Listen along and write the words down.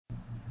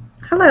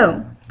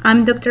Hello,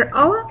 I'm Dr.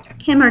 Alla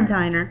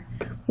Kamerdiner.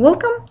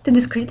 Welcome to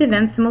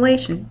Discrete-event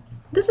simulation.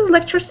 This is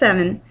Lecture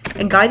 7,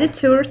 a guided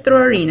tour through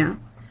Arena.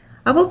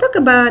 I will talk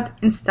about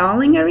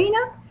installing Arena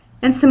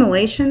and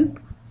simulation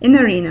in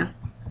Arena.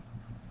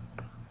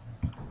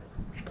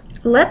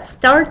 Let's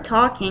start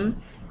talking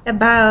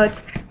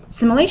about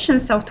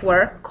simulation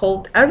software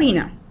called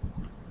Arena.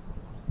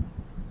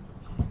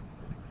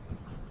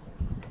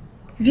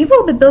 We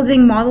will be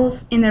building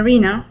models in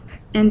Arena,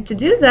 and to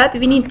do that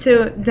we need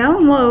to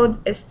download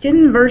a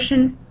student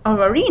version of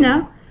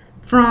Arena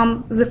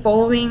from the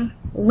following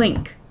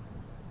link.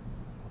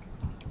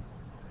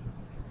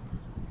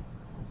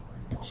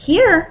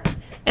 Here,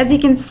 as you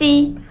can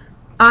see,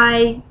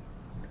 I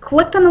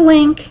clicked on the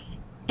link,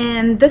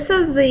 and this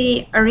is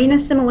the Arena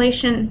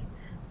simulation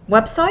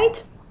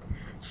website.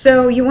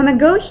 So you want to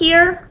go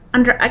here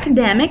under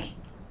Academic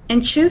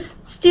and choose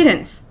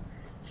Students.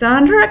 So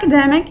under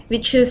Academic, we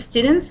choose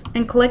Students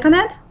and click on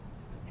it.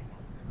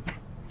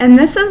 And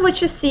this is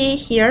what you see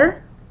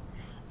here.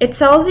 It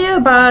tells you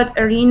about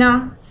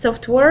Arena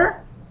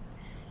software.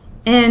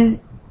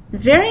 And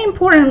very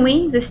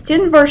importantly, the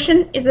student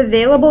version is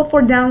available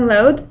for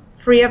download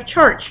free of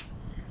charge.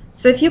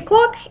 So if you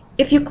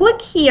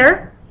click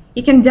here,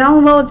 you can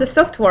download the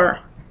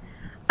software.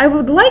 I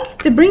would like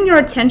to bring your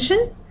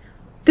attention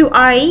to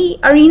IE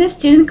Arena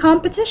Student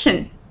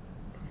Competition.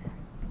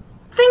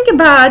 Think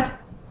about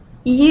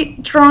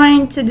you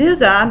trying to do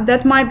that.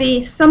 That might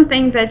be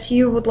something that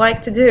you would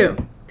like to do.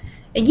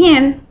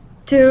 Again,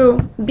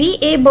 to be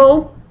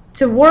able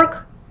to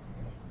work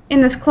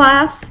in this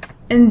class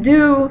and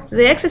do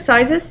the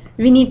exercises,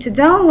 we need to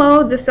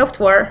download the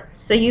software,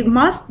 so you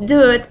must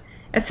do it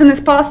as soon as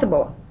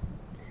possible.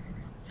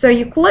 So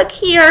you click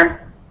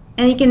here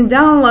and you can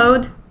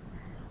download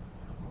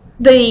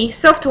the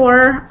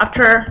software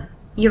after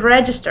you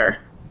register.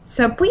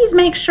 So please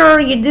make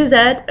sure you do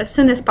that as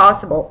soon as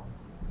possible.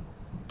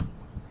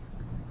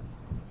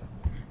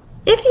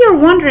 If you're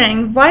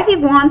wondering why we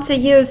want to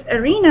use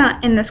Arena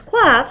in this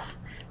class,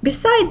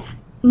 besides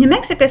New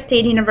Mexico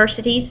State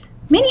universities,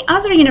 many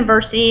other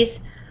universities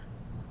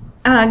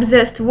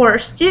exist where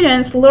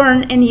students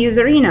learn and use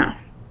Arena.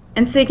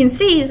 And so you can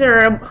see there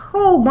are a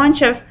whole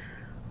bunch of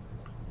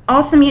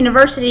awesome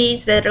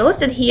universities that are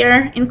listed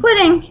here,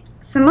 including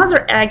some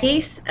other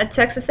Aggies at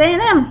Texas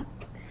A&M,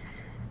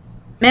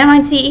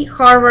 MIT,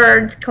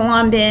 Harvard,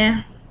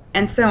 Columbia,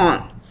 and so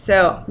on.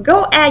 So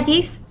go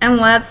Aggies, and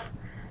let's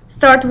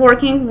start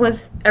working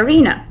with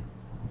Arena.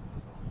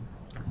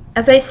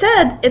 As I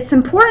said, it's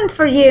important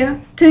for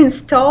you to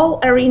install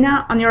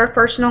Arena on your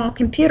personal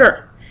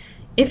computer.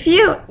 If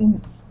you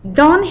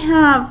don't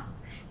have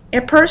a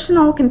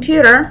personal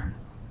computer,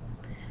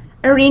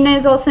 Arena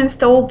is also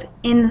installed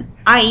in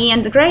IE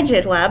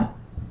Undergraduate Lab.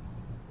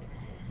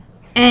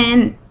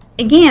 And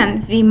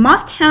again, we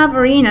must have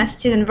Arena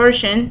student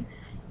version,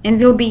 and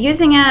we'll be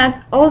using it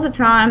all the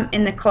time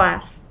in the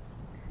class.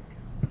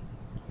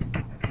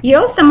 You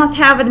also must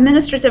have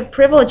administrative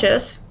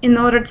privileges in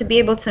order to be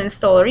able to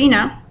install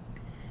Arena.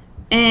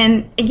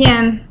 And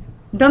again,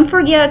 don't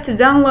forget to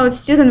download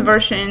student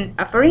version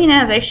of Arena,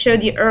 as I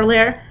showed you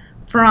earlier,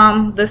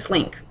 from this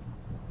link.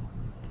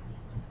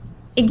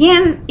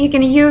 Again, you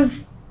can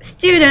use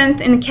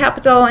student in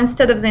capital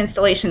instead of the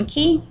installation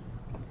key.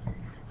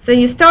 So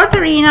you start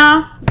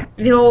Arena,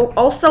 we'll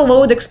also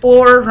load,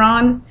 explore,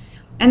 run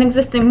an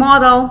existing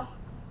model.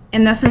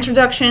 In this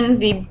introduction,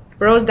 we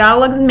browse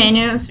dialogues and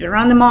menus, we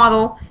run the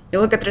model, we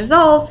look at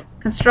results,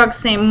 construct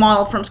same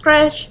model from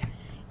scratch,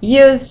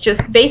 use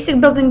just basic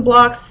building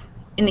blocks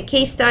in the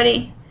case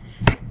study,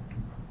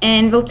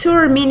 and we'll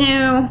tour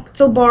menu,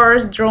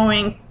 toolbars,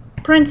 drawing,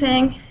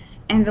 printing,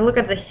 and we'll look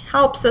at the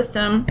help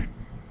system,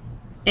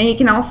 and you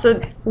can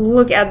also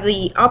look at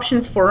the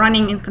options for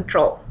running and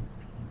control.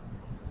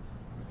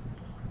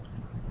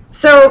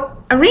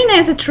 So Arena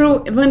is a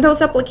true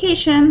Windows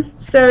application,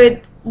 so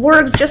it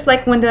works just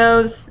like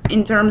Windows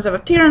in terms of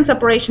appearance,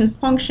 operation,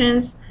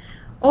 functions.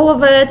 All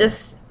of it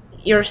is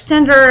your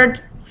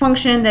standard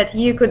function that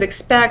you could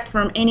expect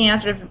from any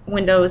other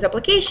Windows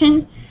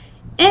application.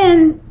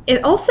 And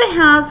it also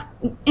has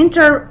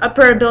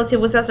interoperability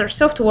with other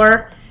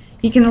software.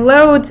 You can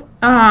load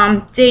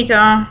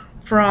data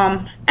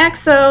from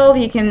Excel,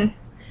 you can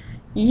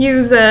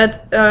use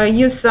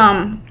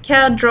some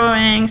CAD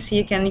drawings,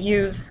 you can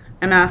use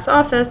MS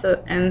Office,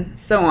 and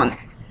so on.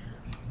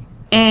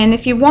 And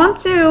if you want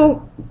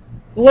to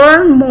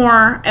learn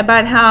more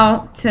about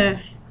how to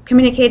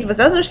communicate with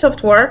other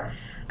software,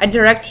 I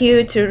direct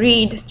you to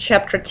read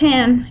Chapter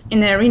 10 in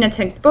the Arena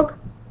textbook.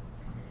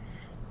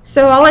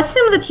 So I'll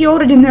assume that you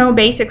already know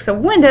basics of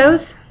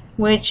Windows,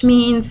 which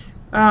means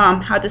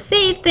how to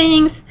save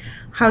things,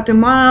 how to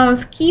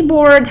mouse,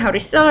 keyboard, how to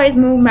resize,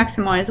 move,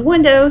 maximize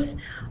windows,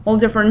 all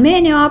different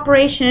menu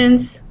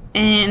operations,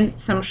 and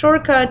some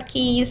shortcut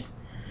keys,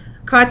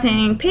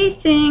 cutting,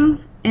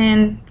 pasting,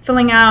 and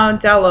filling out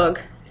dialog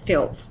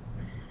fields.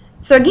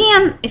 So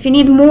again, if you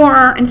need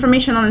more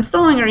information on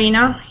installing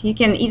Arena, you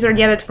can either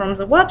get it from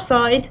the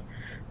website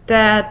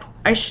that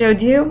I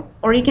showed you,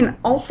 or you can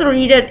also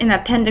read it in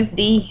Appendix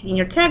D in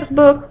your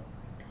textbook,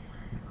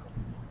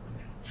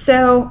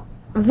 So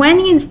when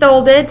you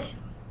installed it,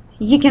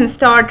 you can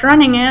start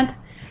running it.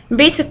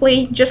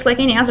 Basically, just like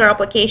any other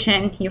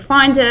application, you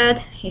find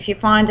it. If you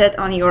find it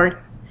on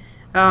your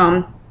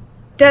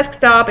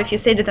desktop, if you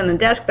saved it on the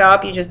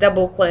desktop, you just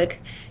double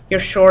click your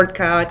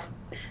shortcut.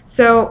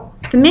 So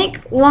to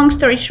make long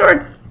story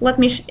short, let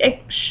me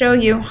show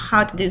you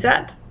how to do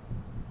that.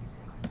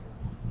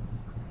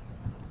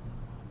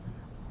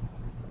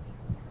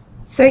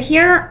 So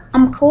here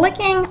I'm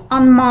clicking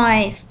on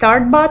my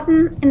start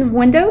button in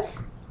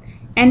Windows,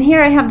 and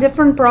here I have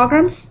different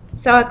programs.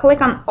 So I click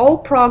on all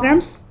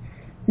programs.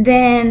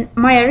 Then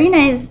my Arena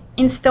is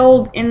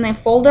installed in a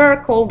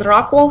folder called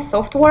Rockwell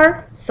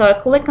Software. So I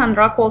click on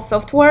Rockwell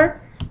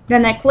Software,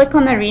 then I click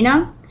on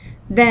Arena,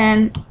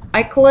 then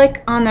I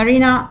click on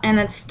Arena, and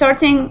it's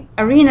starting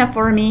Arena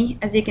for me,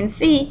 as you can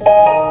see.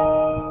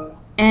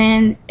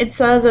 And it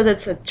says that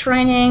it's a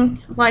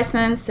training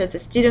license, it's a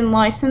student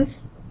license.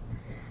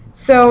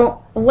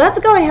 So let's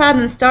go ahead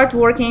and start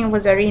working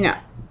with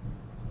Arena.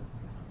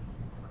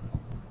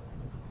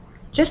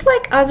 Just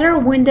like other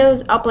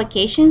Windows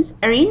applications,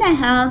 Arena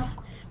has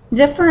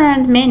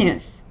different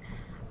menus.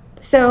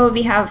 So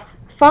we have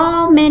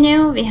File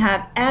menu, we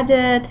have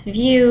Edit,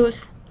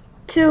 Views,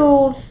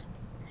 Tools,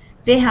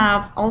 we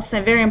have also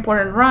a very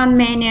important Run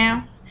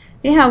menu,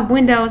 we have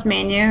Windows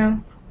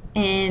menu,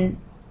 and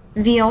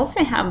we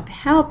also have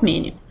Help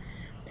menu.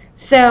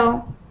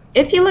 So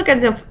if you look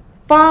at the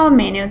File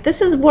menu, this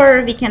is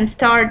where we can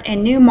start a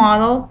new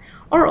model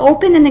or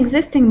open an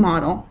existing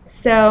model.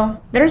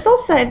 So there's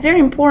also a very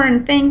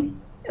important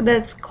thing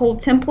that's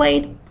called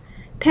template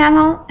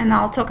panel, and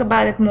I'll talk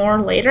about it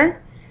more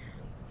later.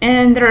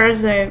 And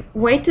there's a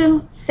way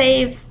to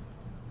save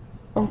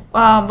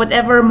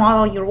whatever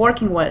model you're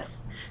working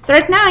with. So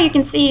right now you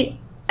can see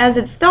as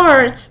it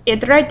starts,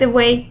 it right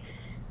away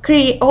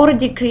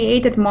already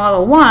created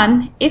model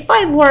 1. If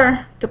I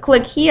were to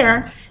click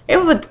here,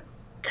 it would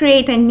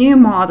create a new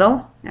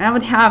model, and I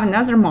would have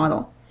another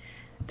model.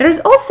 There's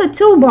also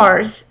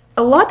toolbars.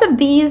 A lot of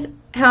these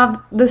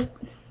have this.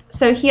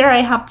 So here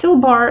I have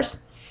toolbars,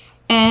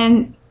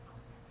 and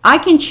I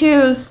can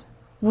choose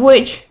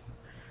which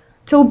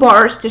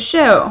toolbars to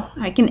show.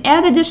 I can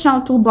add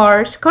additional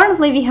toolbars.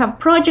 Currently we have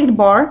project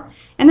bar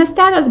and a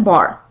status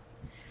bar.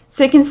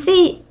 So you can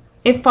see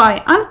if I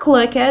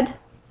unclick it,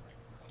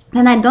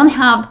 then I don't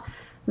have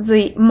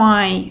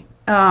my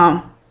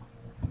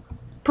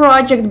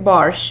project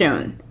bar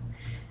shown.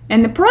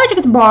 And the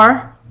project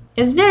bar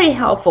is very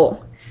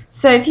helpful.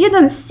 So if you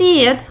don't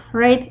see it,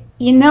 right,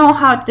 you know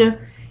how to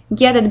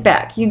get it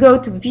back. You go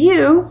to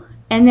View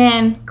and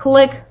then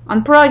click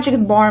on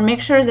Project Bar, make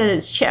sure that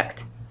it's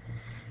checked.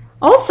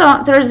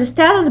 Also, there's a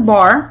status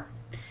bar,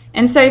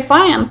 and so if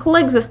I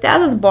unclick the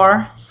status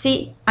bar,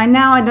 see,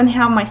 now I don't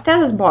have my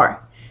status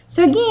bar.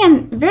 So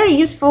again, very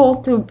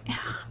useful to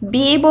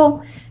be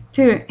able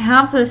to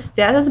have the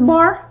status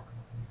bar.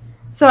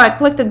 So I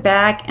clicked it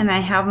back and I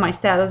have my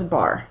status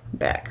bar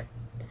back.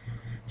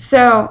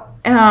 So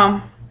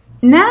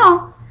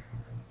now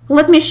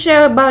let me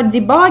show about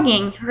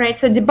debugging, right?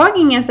 So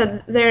debugging is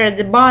there at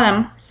the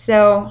bottom.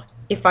 So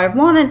if I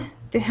wanted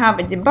to have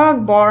a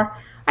debug bar,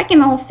 I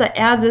can also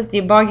add this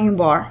debugging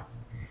bar.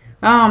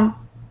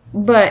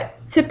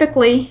 But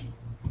typically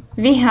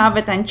we have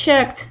it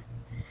unchecked.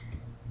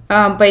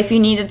 But if you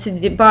needed to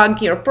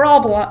debug your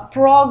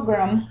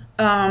program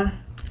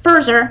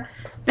further,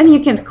 then you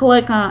can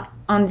click on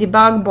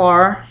debug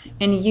bar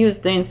and use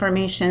the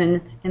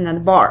information in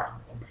that bar.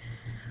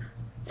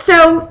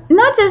 So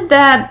notice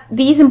that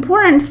these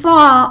important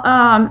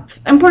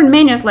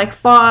menus like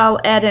File,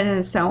 Edit,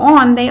 and so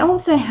on, they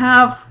also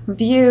have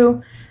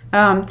View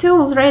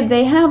tools, right?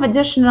 They have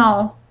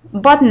additional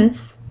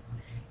buttons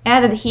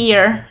added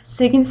here.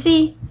 So you can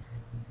see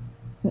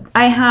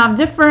I have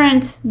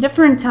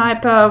different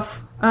type of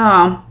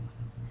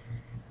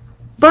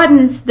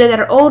buttons that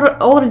are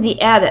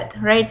already added,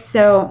 right?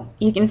 So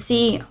you can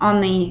see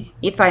on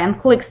if I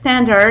unclick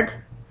Standard,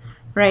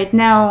 right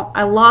now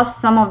I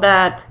lost some of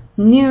that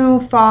new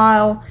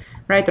file,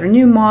 right, or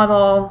new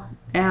model,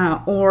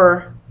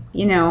 or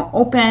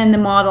open the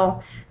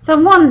model.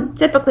 So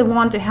typically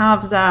want to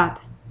have that,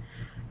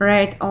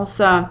 right?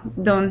 Also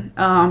don't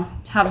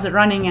have the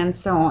running and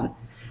so on,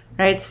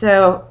 right?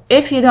 So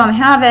if you don't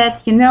have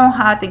it, you know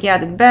how to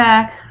get it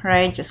back,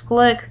 right? Just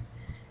click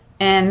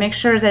and make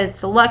sure that it's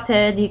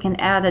selected. You can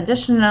add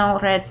additional,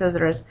 right? So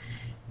there's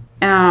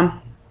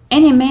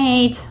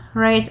animate,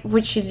 right,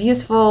 which is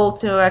useful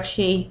to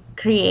actually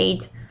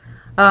create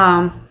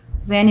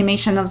the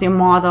animation of the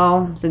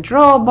model. The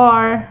draw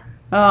bar,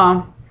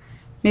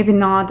 maybe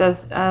not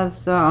as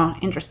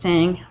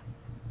interesting,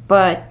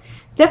 but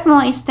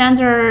definitely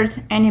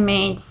standard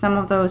animate. Some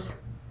of those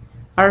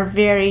are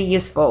very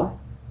useful.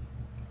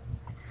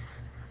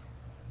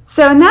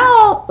 So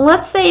now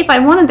let's say if I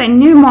wanted a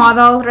new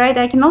model, right,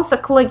 I can also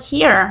click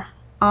here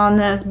on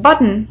this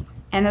button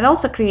and it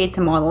also creates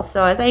a model.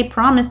 So as I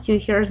promised you,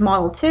 here's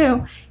model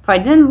 2. If I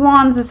didn't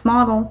want this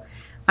model,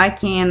 I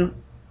can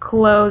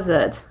close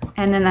it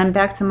and then I'm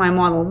back to my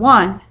model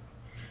 1,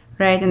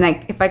 right? And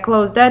if I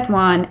close that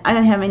one, I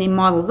don't have any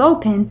models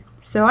open,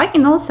 so I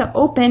can also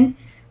open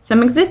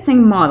some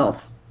existing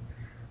models.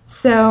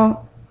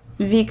 So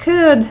we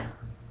could,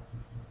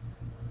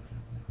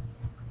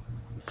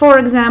 for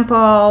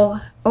example,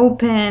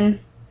 open,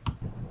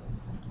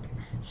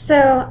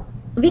 so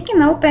we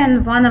can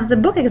open one of the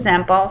book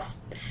examples,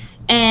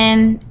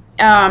 and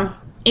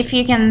if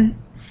you can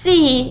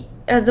see,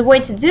 the way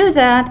to do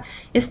that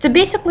is to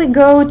basically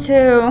go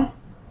to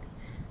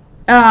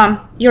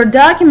your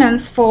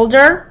documents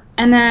folder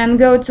and then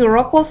go to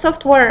Rockwell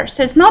software.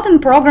 So it's not in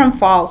program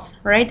files,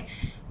 right?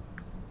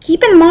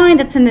 Keep in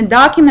mind it's in the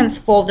documents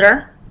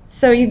folder.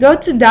 So you go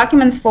to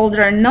documents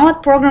folder,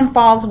 not program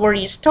files where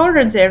you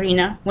started the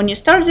arena. When you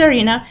start the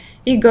arena,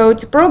 you go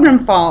to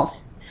program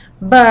files.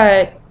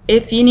 But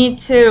if you need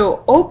to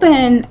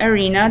open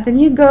arena, then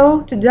you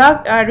go to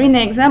arena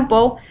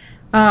example,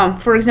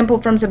 for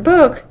example from the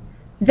book,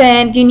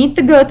 then you need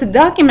to go to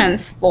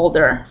documents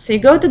folder. So you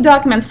go to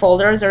documents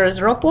folder, there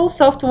is Rockwell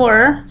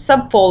software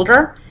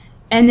subfolder,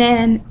 and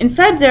then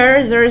inside there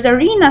is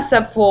arena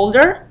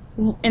subfolder.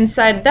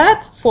 Inside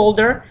that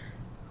folder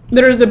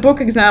there is a book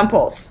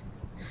examples.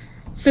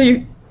 So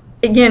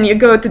you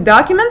go to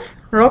documents,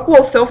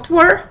 Rockwell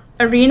software,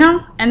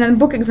 arena, and then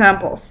book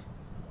examples.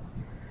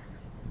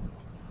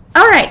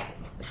 Alright,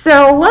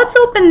 so let's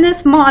open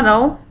this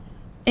model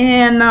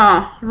and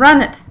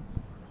run it.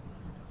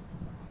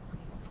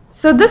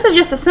 So this is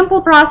just a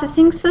simple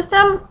processing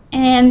system,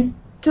 and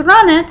to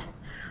run it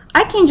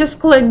I can just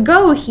click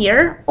go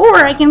here, or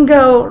I can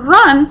go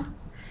run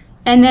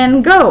and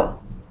then go.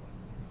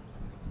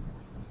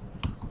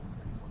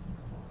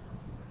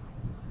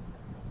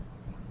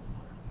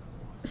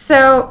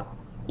 So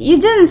you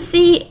didn't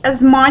see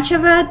as much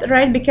of it,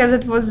 right, because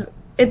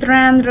it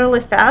ran really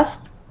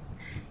fast,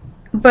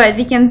 but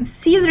we can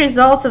see the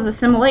results of the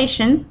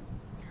simulation,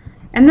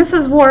 and this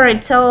is where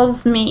it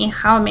tells me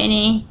how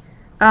many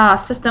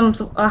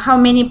how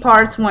many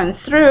parts went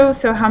through,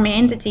 so how many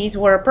entities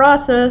were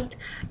processed.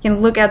 I can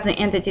look at the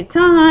entity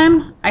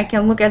time, I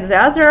can look at the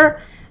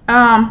other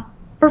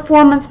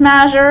performance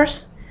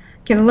measures,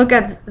 I can look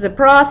at the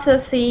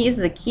processes,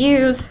 the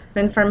queues,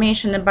 the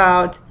information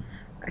about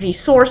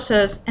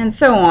resources, and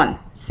so on.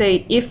 So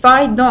if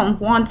I don't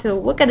want to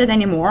look at it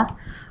anymore,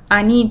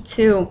 I need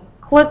to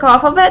click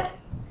off of it,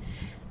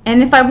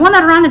 and if I want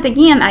to run it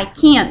again, I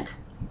can't.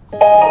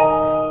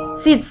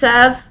 See, it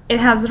says it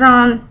has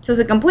run to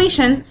the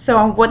completion,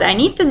 so what I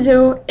need to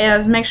do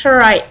is make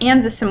sure I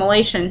end the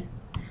simulation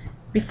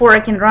before I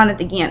can run it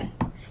again.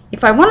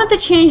 If I wanted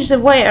to change the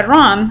way I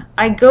run,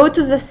 I go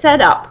to the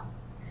setup,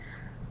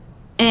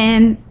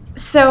 and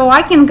so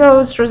I can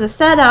go through the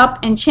setup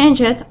and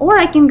change it, or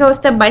I can go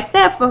step by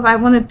step. If I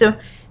wanted to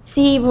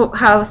see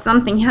how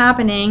something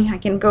happening, I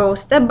can go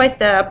step by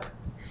step.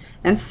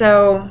 And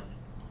so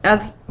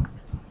as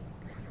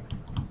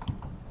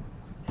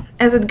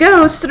it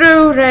goes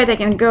through, right, I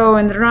can go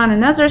and run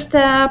another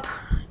step,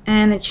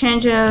 and it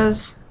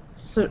changes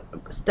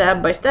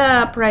step by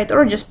step, right,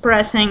 or just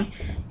pressing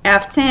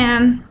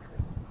F10,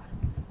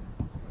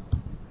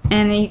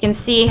 and you can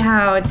see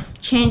how it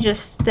changes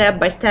step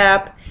by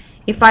step.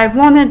 If I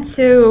wanted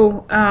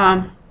to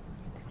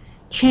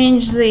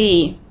change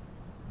the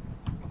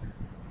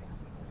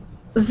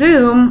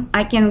zoom,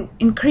 I can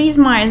increase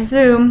my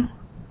zoom,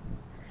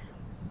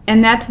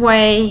 and that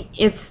way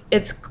it's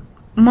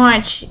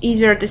much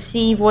easier to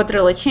see what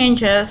really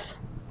changes.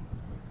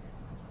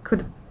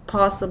 Could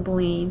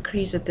possibly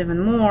increase it even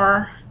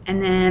more,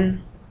 and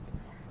then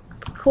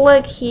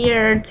click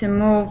here to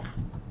move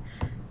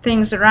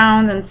things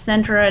around and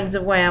center it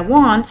the way I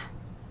want,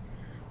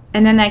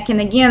 and then I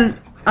can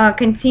again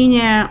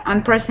continue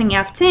on pressing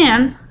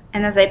F10,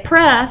 and as I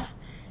press,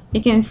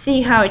 you can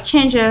see how it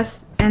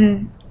changes,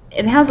 and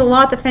it has a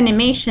lot of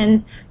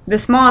animation.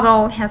 This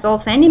model has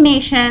also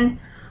animation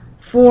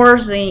for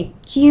the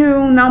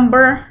queue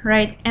number,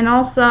 right, and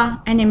also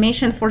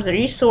animation for the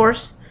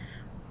resource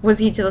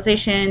with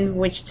utilization,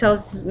 which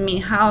tells me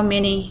how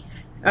many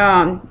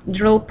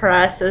drill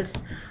presses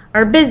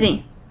are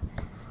busy,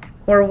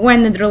 or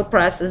when the drill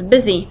press is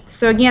busy.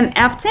 So again,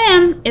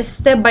 F10 is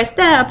step by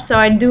step, so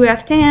I do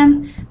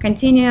F10,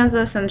 continue as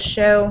this, and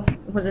show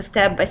with a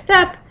step by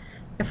step.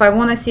 If I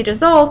want to see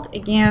result,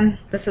 again,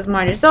 this is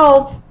my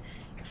results.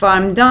 If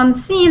I'm done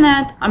seeing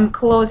it, I'm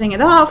closing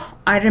it off.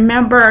 I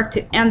remember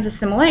to end the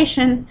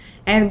simulation,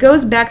 and it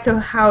goes back to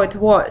how it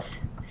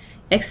was,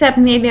 except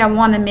maybe I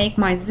want to make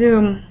my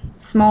zoom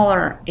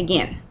smaller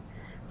again.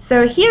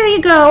 So here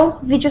you go,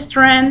 we just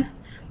ran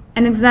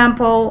an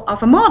example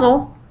of a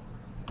model.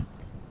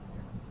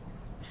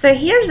 So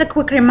here's a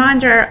quick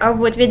reminder of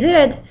what we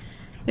did.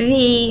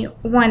 We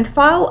went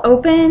File,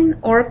 Open,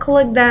 or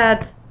click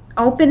that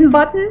Open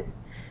button,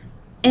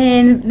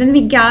 and then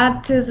we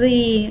got to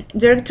the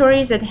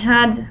directories that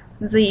had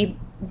the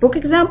book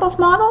examples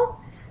model.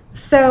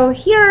 So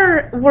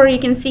here where you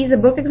can see the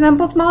book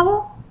examples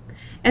model,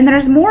 and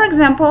there's more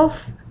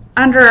examples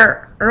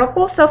under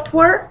Rockwell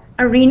Software,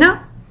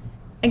 Arena,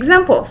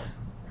 Examples.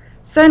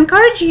 So I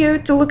encourage you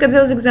to look at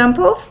those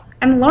examples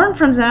and learn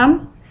from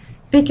them,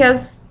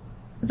 because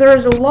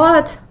there's a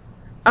lot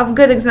of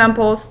good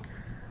examples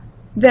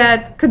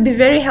that could be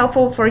very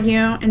helpful for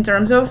you in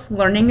terms of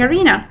learning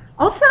Arena.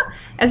 Also,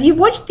 as you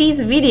watch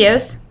these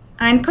videos,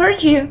 I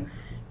encourage you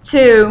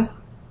to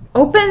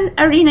open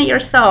Arena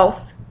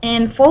yourself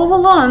and follow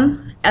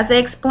along as I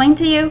explain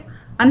to you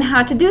on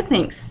how to do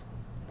things.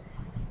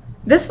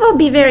 This will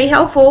be very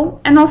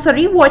helpful, and also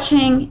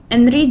rewatching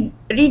and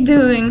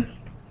redoing,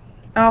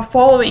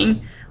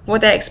 following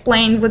what I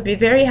explained would be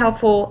very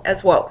helpful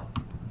as well.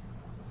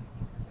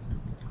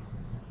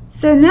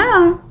 So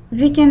now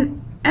we can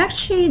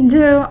actually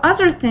do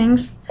other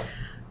things.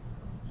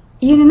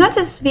 You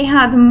notice we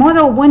had the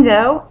model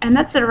window, and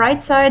that's the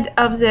right side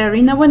of the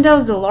Arena window,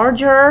 the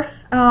larger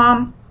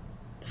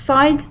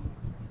side.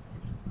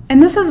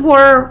 And this is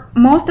where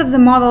most of the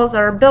models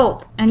are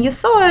built. And you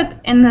saw it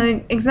in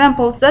the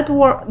examples.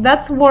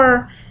 That's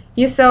where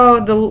you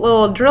saw the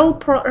little drill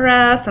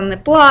press and the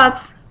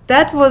plots.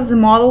 That was the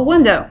model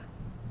window.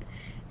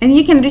 And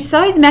you can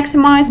resize,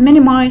 maximize,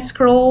 minimize,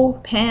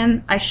 scroll,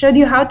 pan. I showed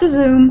you how to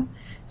zoom.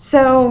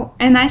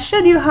 And I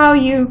showed you how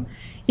you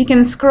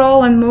can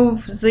scroll and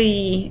move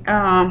the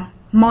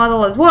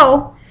model as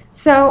well.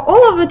 So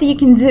all of it you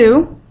can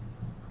do.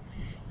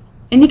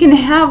 And you can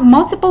have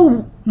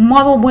multiple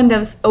model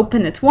windows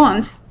open at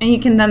once, and you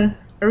can then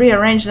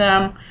rearrange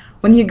them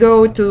when you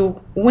go to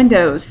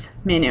Windows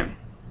menu.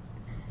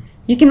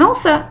 You can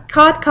also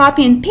cut,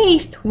 copy, and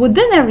paste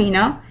within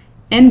Arena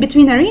and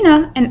between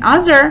Arena and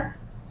other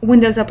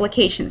Windows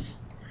applications.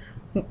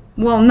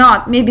 Well,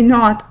 maybe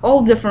not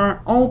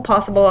all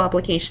possible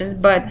applications,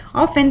 but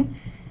often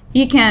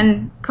you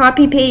can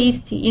copy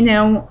paste,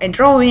 a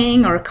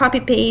drawing, or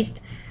copy paste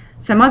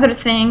some other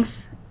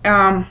things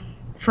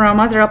from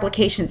other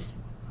applications.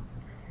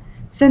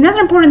 So another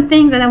important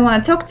thing that I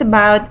want to talk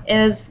about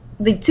is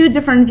the two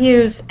different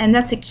views, and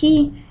that's a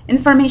key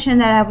information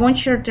that I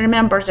want you to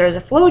remember. There's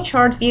a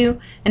flowchart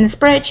view and a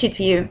spreadsheet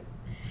view,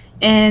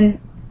 and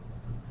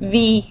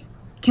we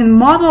can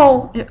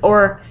model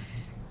or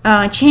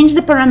change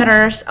the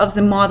parameters of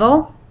the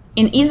model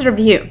in either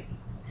view.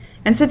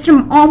 And so it's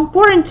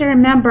important to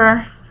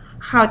remember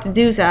how to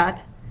do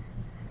that.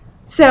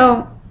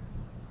 So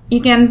you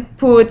can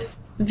put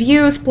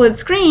view split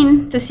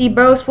screen to see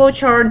both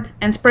flowchart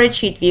and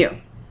spreadsheet view.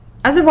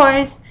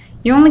 Otherwise,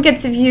 you only get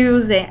to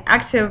view the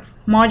active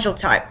module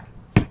type.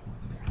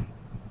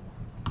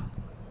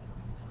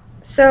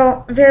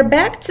 So we're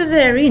back to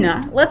the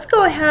Arena. Let's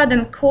go ahead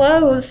and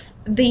close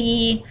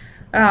the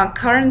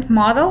current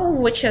model,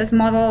 which is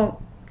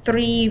model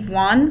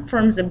 3.1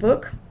 from the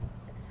book.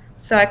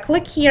 So I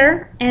click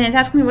here, and it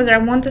asks me whether I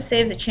want to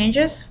save the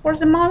changes for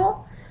the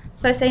model.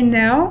 So I say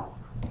no,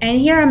 and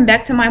here I'm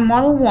back to my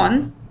model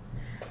 1,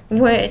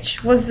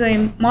 which was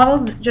the model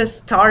that just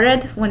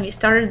started when we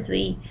started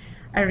the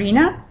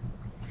Arena.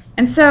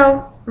 And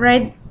so,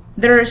 right,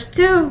 there's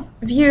two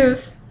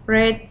views,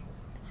 right,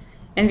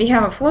 and we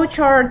have a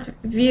flowchart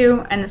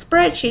view and a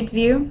spreadsheet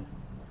view.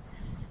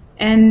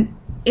 And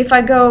if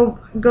I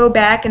go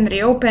back and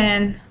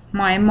reopen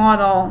my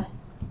model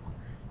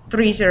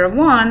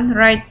 3.01,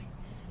 right,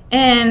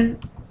 and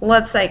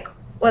let's say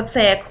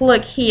I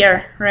click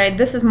here, right,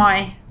 this is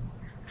my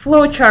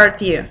flowchart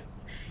view,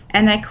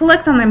 and I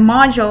clicked on the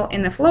module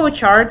in the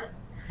flowchart,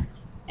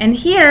 and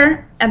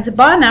here at the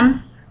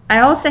bottom I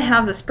also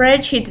have the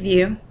spreadsheet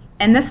view,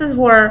 and this is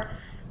where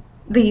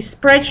the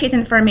spreadsheet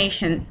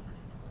information.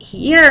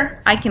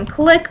 Here I can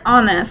click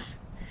on this,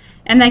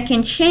 and I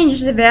can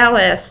change the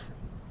values,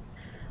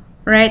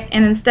 right,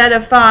 and instead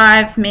of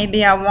 5,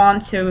 maybe I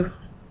want to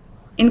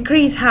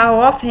increase how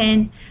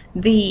often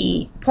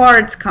the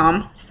parts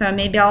come, so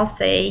maybe I'll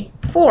say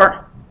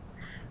 4.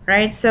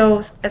 Right,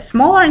 so a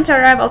smaller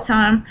inter-arrival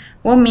time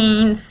will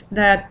means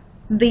that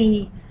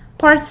the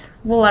parts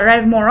will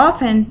arrive more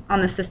often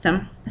on the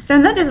system. So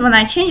notice when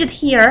I change it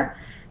here,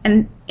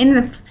 and in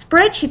the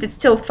spreadsheet it's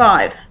still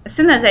 5. As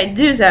soon as I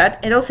do that,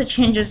 it also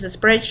changes the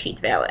spreadsheet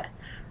value.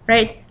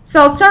 Right,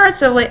 so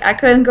alternatively I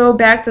can go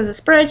back to the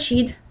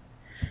spreadsheet,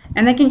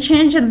 and I can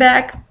change it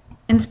back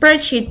in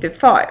spreadsheet to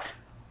 5.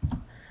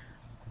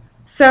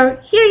 So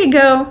here you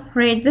go,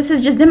 right, this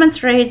is just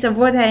demonstrates of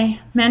what I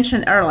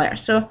mentioned earlier.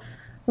 So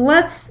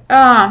let's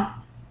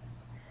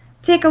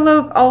take a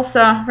look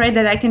also, right,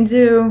 that I can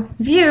do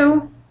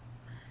view,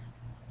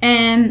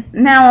 and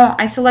now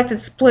I selected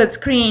split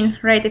screen,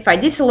 right. If I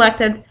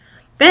deselected,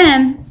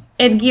 then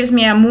it gives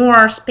me a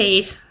more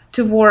space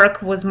to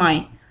work with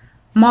my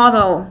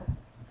model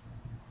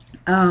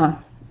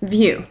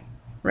view,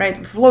 right,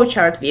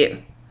 flowchart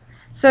view.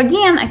 So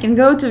again, I can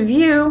go to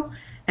view,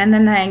 and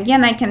then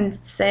again I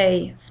can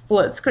say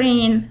split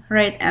screen,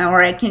 right,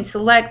 or I can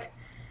select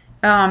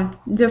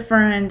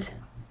different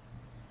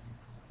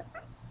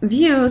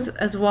views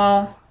as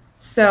well.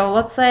 So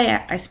let's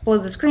say I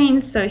split the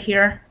screen, so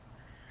here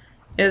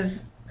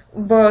is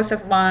both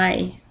of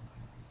my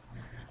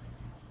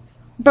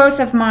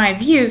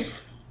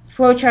views,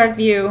 flowchart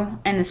view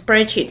and the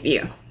spreadsheet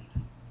view.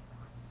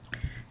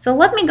 So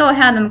let me go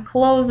ahead and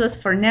close this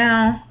for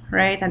now,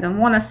 right? I don't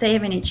want to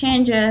save any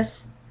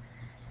changes,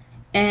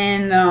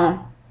 and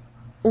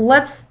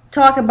let's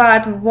talk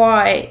about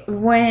why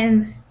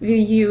when we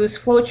use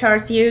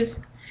flowchart views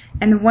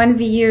and when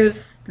we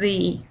use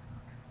the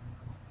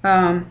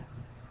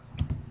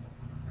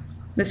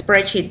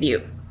spreadsheet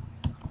view.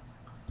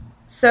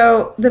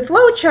 So the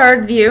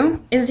flowchart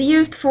view is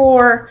used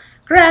for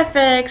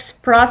graphics,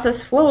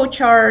 process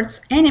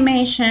flowcharts,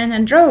 animation,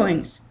 and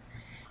drawings.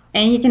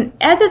 And you can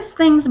edit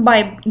things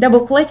by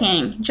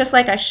double-clicking, just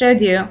like I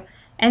showed you,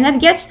 and that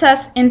gets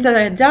us into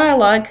the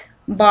dialog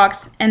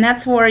box, and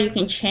that's where you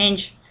can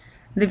change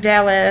the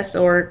values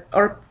or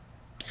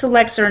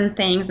select certain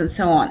things and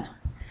so on.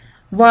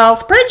 While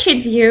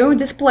spreadsheet view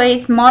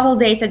displays model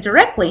data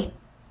directly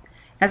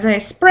as a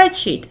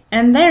spreadsheet,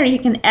 and there you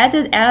can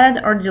edit,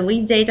 add, or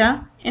delete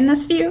data in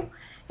this view,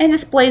 and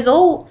displays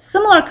all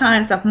similar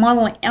kinds of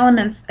modeling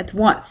elements at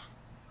once.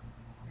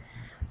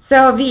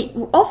 So we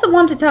also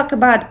want to talk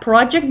about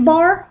project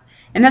bar,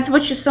 and that's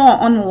what you saw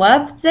on the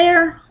left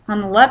there,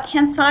 on the left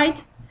hand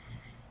side,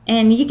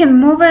 and you can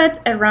move it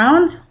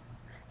around.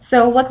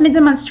 So let me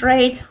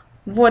demonstrate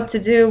what to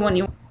do when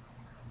you.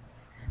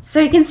 So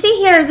you can see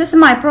here, this is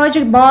my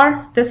project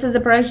bar. This is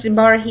the project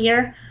bar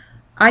here.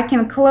 I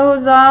can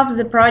close off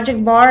the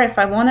project bar if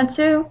I wanted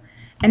to,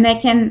 and I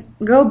can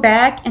go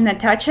back and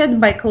attach it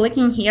by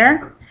clicking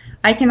here.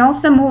 I can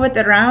also move it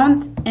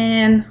around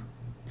and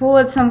pull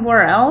it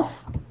somewhere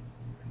else.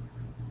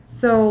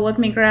 So let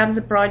me grab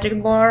the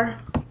project bar.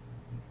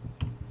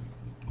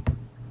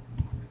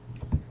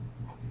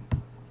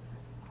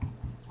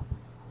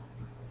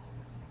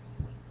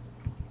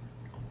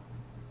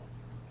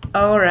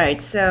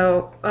 Alright,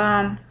 so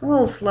a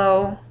little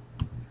slow,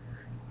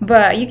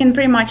 but you can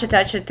pretty much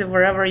attach it to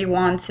wherever you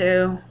want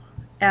to,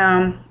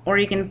 or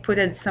you can put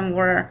it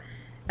somewhere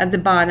at the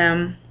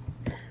bottom,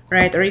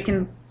 right? Or you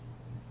can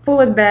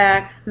pull it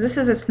back. This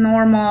is its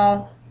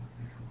normal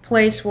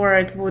place where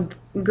it would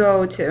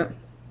go to.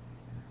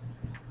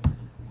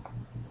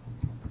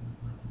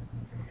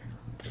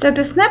 So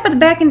to snap it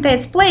back into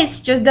its place,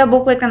 just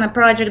double click on the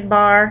project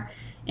bar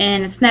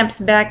and it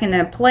snaps back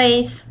into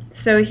place.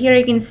 So here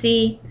you can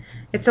see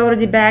it's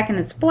already back in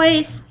its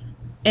place,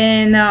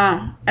 and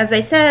as I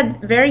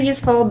said, very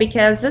useful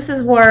because this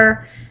is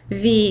where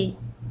we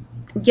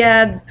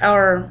get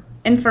our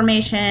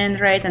information,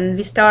 right? And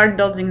we start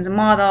building the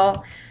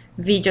model.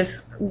 We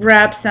just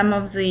grab some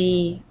of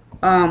the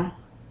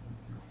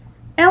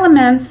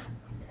elements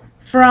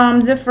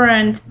from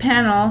different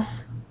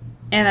panels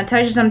and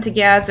attach them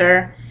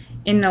together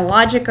in a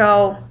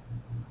logical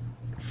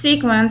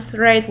sequence,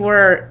 right,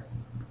 where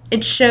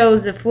it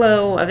shows the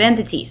flow of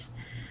entities.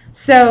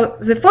 So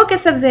the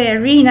focus of the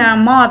ARENA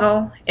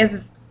model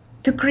is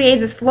to create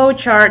this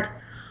flowchart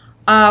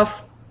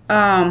of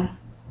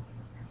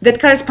that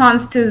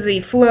corresponds to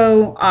the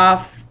flow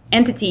of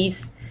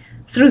entities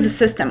through the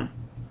system.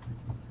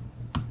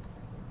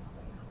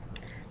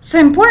 So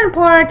important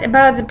part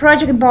about the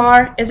project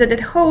bar is that it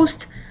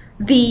hosts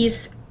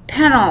these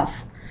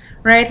panels,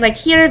 right? Like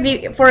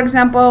here, for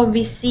example,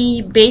 we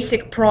see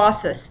basic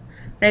process,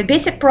 right?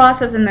 Basic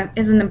process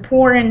is an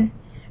important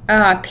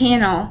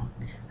panel.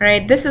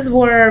 Right, this is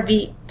where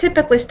we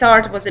typically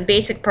start with a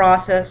basic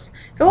process.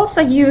 We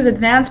also use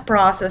advanced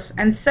process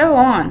and so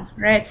on,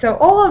 right? So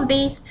all of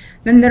these,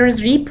 then there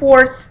is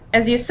reports.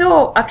 As you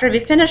saw, after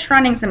we finished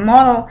running the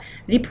model,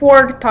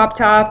 report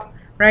popped up,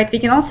 right? We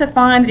can also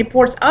find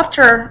reports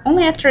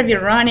only after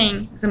we're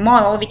running the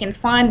model, we can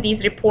find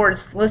these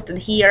reports listed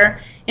here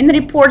in the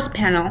reports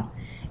panel.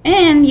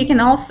 And you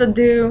can also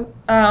do,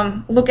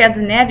 look at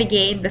the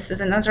navigate. This is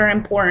another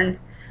important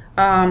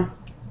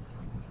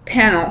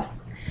panel.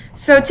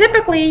 So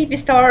typically we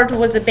start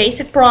with a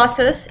basic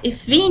process.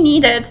 If we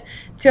needed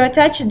to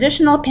attach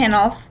additional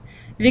panels,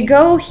 we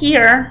go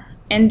here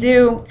and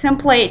do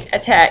template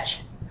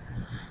attach.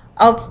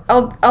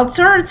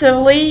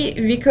 Alternatively,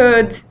 we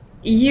could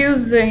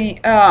use the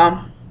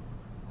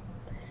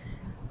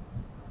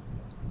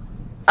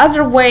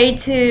other way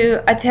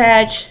to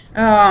attach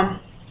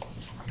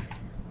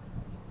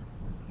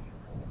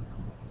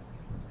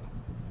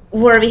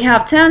where we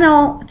have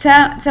file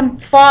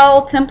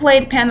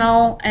template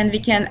panel, and we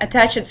can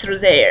attach it through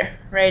there,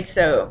 right?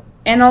 So,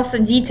 and also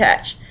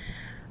detach.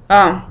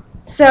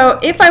 So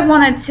if I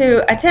wanted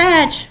to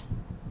attach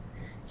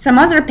some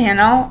other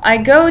panel, I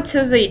go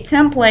to the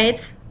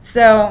templates.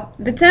 So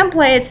the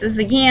templates is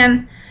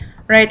again,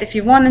 right, if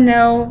you want to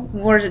know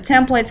where the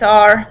templates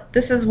are,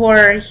 this is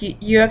where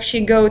you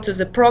actually go to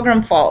the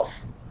program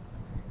files.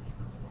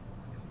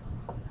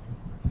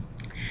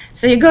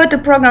 So you go to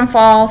program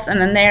files,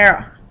 and then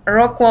there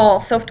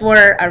Rockwell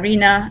software,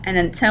 ARENA, and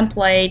then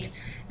template,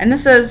 and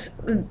this is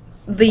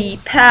the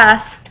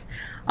path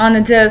on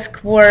the disk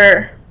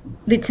where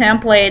the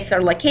templates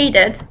are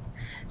located.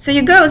 So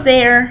you go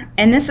there,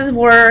 and this is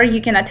where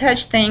you can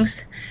attach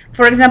things.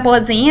 For example,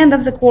 at the end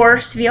of the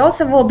course, we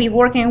also will be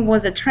working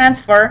with a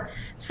transfer,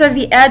 so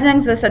we're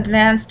adding this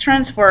advanced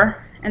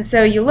transfer. And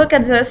so you look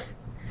at this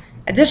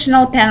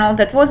additional panel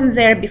that wasn't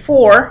there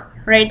before,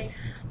 right?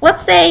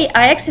 Let's say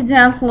I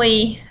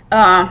accidentally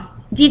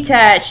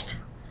detached,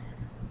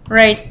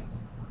 right,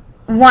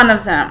 one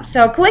of them.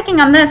 So clicking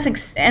on this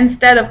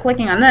instead of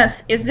clicking on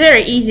this is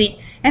very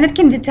easy, and it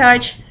can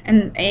detach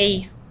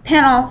a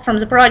panel from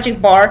the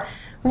project bar,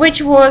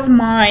 which was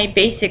my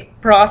basic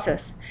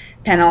process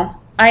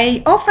panel.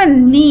 I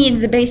often need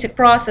the basic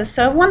process,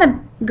 so I want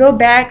to go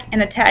back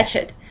and attach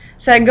it.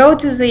 So I go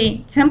to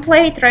the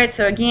template, right?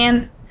 So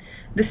again,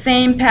 the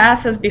same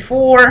path as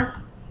before.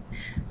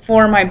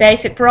 For my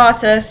basic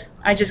process,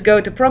 I just go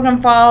to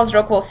Program Files,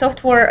 Rockwell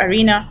Software,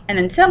 Arena, and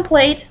then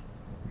Template.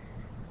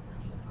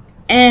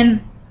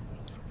 And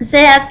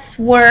that's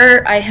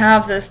where I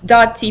have this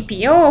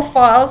 .tpo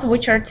files,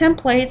 which are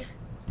templates.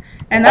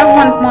 And I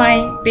want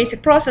my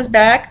basic process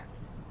back.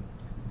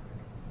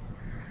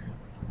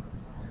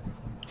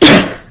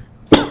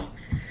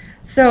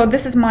 So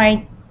this is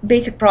my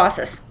basic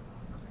process.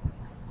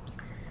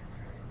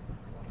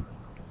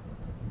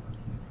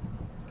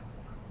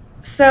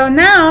 So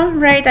now,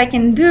 right, I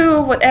can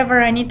do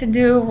whatever I need to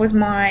do with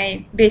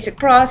my basic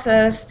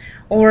process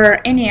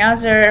or any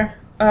other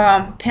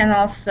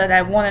panels that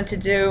I wanted to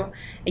do.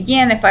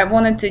 Again, if I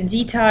wanted to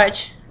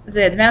detach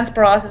the advanced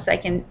process, I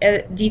can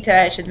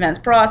detach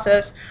advanced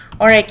process,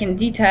 or I can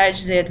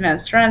detach the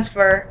advanced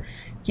transfer,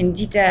 can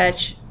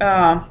detach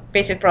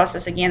basic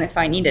process again if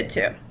I needed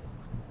to.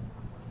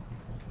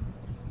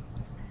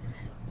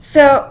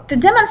 So to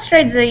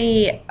demonstrate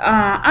the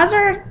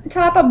other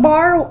type of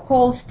bar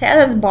called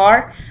status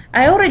bar,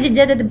 I already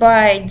did it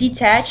by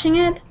detaching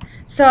it,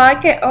 so I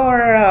can,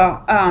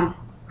 or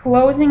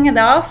closing it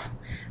off,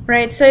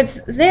 right? So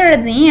it's there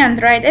at the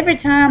end, right? Every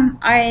time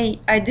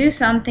I do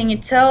something,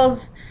 it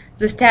tells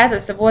the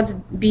status of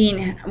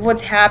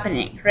what's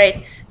happening,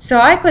 right?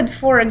 So I could,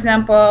 for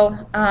example,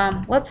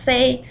 let's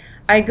say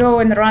I go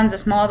and run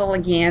this model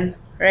again,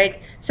 right?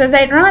 So as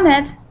I run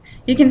it,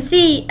 you can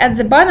see at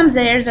the bottom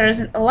there's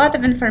a lot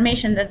of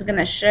information that's going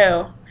to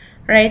show,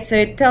 right? So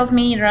it tells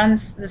me it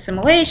runs the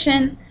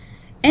simulation,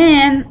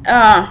 and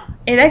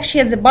it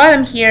actually at the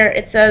bottom here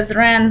it says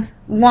ran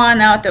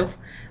 1 out of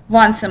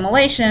 1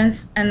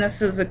 simulations, and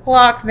this is a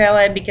clock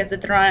value because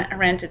it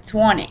ran to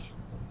 20,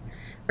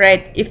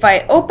 right? If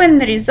I open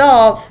the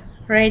results,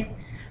 right,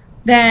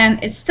 then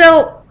it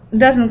still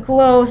doesn't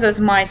close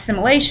as my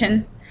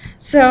simulation.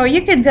 So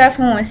you could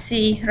definitely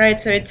see, right?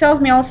 So it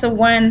tells me also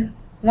when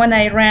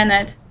I ran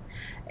it,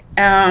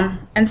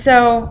 and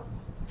so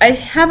I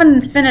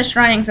haven't finished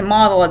running the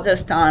model at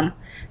this time.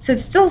 So it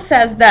still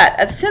says that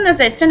as soon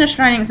as I finish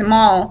running the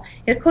model,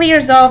 it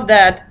clears off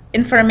that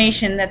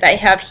information that I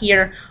have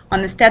here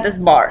on the status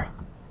bar,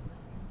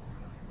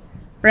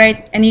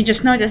 right? And you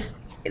just notice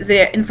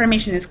the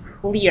information is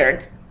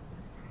cleared.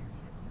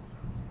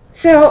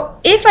 So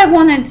if I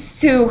wanted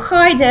to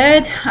hide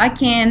it, I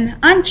can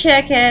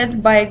uncheck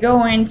it by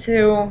going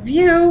to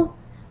View,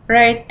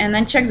 right, and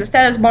then check the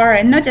status bar,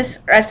 and notice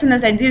as soon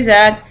as I do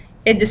that,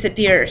 it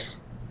disappears,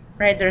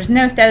 right? There's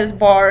no status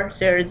bar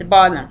there at the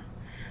bottom.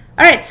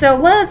 Alright, so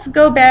let's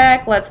go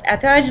back, let's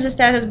attach the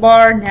status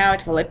bar. Now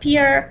it will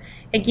appear.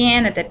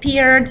 Again, it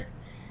appeared.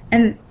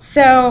 And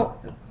so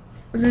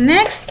the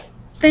next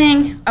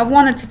thing I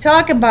wanted to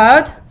talk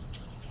about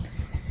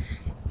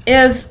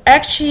is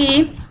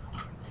actually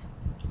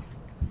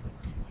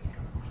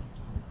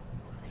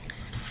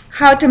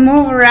how to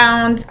move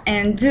around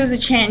and do the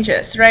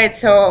changes, right?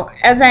 So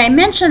as I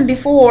mentioned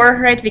before,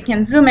 right, we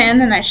can zoom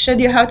in, and I showed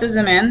you how to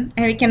zoom in,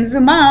 and we can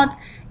zoom out,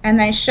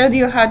 and I showed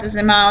you how to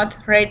zoom out,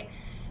 right?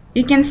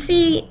 You can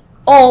see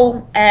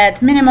all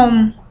at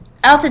minimum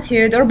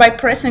altitude or by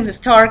pressing the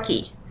star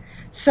key.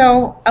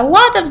 So a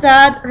lot of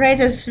that, right,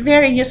 is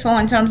very useful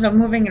in terms of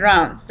moving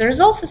around. There's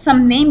also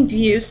some named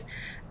views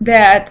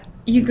that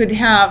you could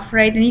have,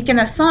 right, and you can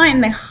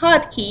assign the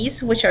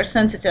hotkeys, which are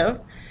sensitive.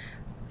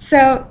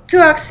 So to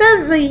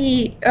access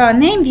the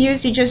name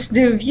views, you just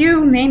do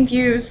View, Name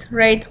Views,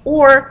 right,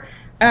 or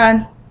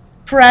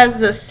press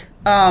this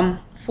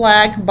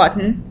flag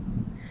button.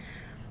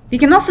 You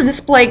can also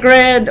display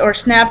grid or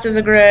snap to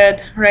the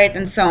grid, right,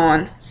 and so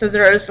on. So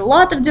there's a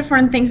lot of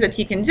different things that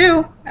you can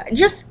do.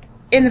 Just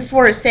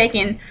for a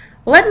second,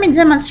 let me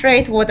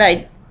demonstrate what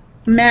I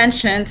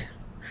mentioned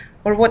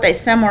or what I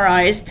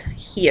summarized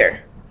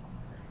here.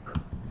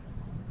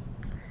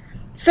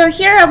 So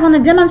here I want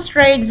to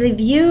demonstrate the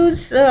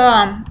views,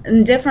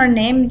 different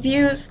named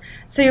views.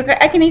 So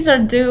I can either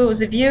do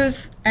the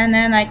views, and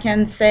then I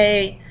can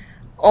say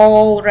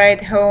all, right,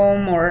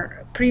 home,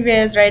 or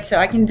previous, right? So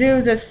I can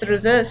do this through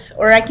this,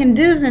 or I can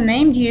do the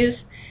named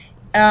views.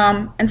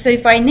 And so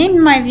if I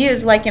name my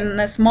views, like in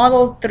this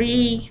model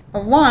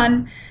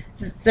 3.1,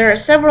 there are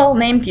several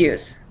named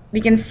views.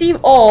 We can see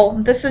all.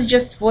 This is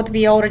just what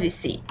we already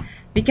see.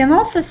 We can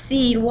also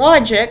see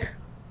logic,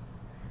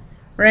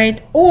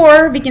 right?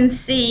 Or we can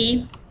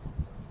see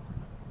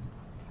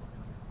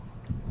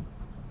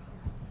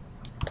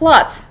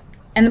plots,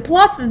 and the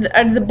plots are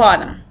at the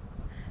bottom,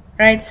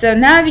 right? So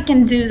now we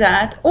can do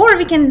that, or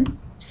we can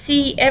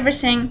see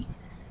everything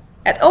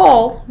at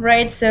all,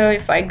 right? So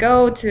if I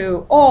go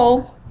to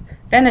all,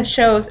 then it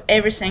shows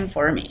everything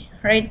for me,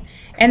 right?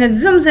 And it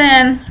zooms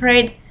in,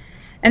 right?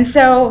 And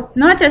so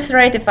notice,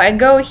 right, if I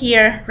go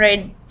here,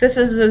 right, this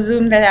is the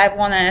zoom that I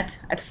wanted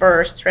at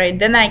first, right?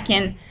 Then I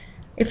can,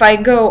 if I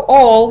go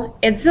all,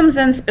 it zooms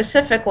in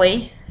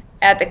specifically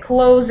at the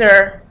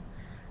closer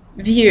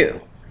view,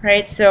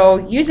 right? So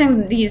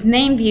using these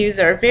name views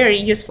are very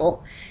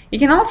useful. You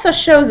can also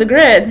show the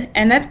grid,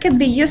 and that can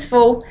be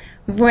useful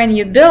when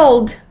you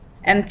build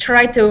and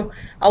try to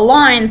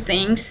align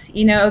things.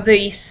 You know,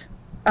 these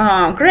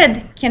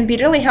grid can be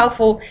really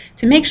helpful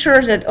to make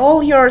sure that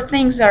all your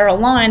things are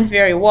aligned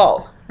very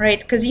well, right?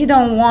 Because you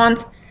don't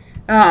want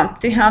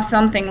to have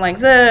something like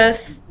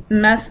this,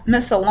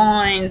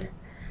 misaligned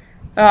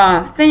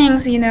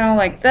things, you know,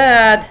 like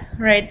that,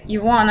 right?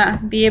 You want to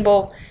be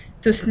able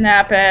to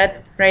snap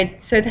it,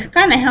 right? So it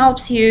kind of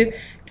helps you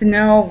to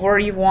know where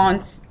you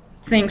want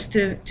things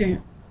to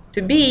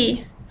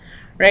be,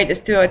 right? Is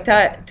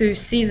to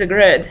see the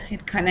grid.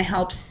 It kind of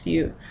helps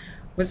you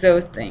with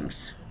those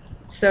things.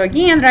 So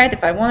again, right,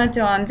 if I wanted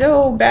to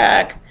undo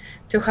back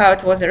to how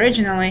it was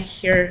originally,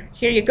 here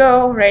you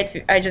go,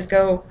 right? I just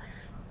go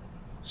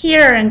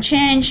here and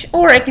change,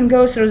 or I can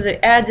go through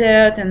the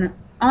edit and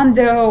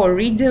undo or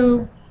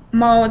redo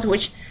modes,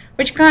 which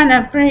kind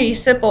of pretty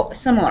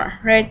similar,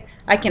 right?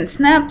 I can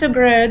snap to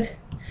grid,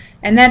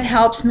 and that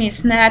helps me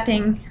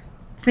snapping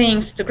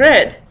things to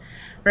grid,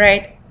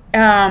 right?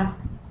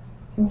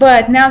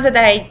 But now that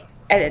I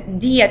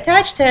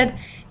detached it,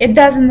 it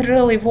doesn't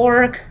really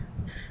work,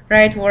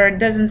 right, where it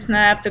doesn't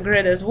snap to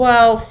grid as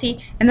well.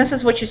 See, and this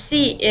is what you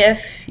see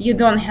if you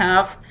don't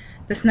have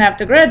the snap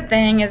to grid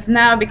thing, is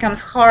now becomes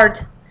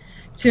hard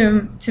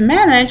to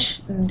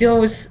manage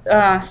those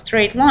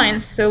straight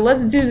lines. So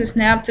let's do the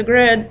snap to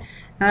grid,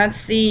 and let's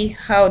see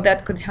how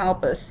that could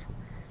help us.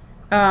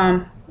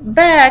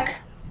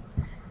 Back.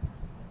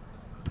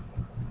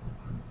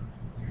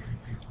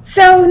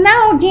 So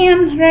now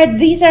again, right,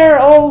 these are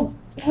all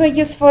very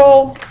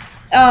useful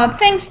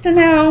things to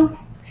know.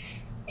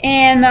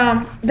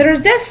 And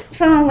there's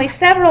definitely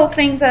several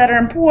things that are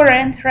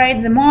important, right?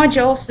 The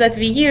modules that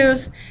we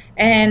use.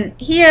 And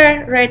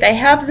here, right, I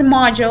have the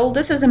module.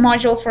 This is a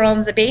module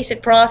from the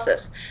basic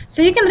process.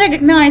 So you can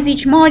recognize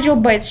each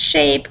module by its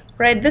shape,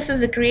 right? This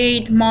is a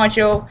create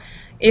module.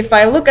 If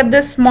I look at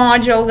this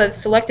module that's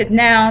selected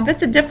now,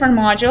 that's a different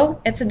module.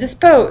 It's a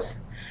dispose,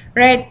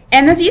 right?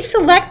 And as you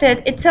select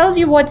it, it tells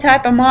you what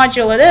type of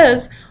module it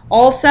is.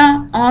 Also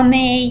on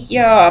a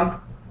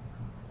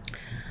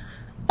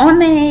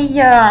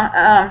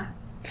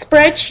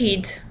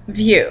spreadsheet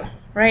view,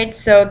 right?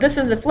 So this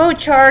is a flow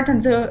chart on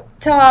the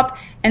top,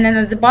 and then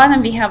at the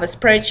bottom we have a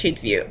spreadsheet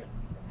view.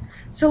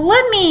 So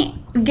let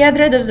me get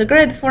rid of the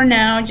grid for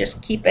now,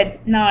 just keep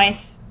it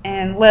nice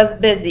and less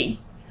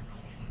busy.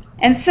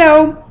 And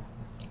so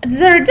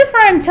there are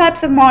different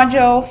types of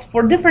modules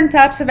for different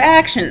types of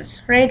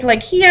actions, right?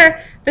 Like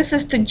here, this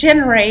is to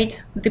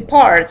generate the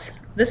parts.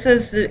 This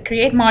is the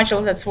create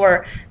module, that's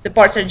where the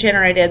parts are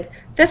generated.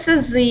 This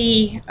is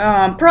the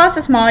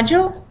process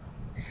module,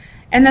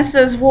 and this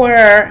is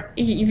where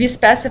you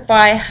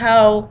specify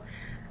how,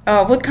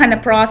 what kind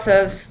of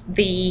process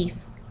the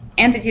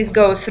entities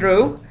go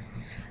through.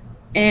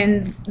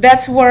 And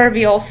that's where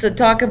we also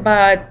talk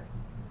about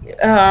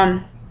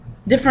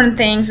different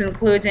things,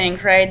 including,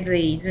 right,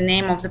 the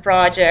name of the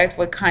project,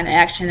 what kind of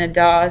action it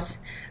does,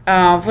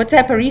 what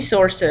type of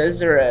resources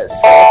there is.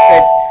 Right?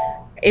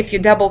 So if you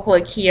double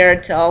click here,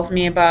 it tells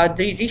me about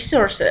the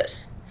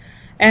resources.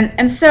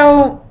 And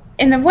so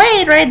in a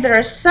way, right, there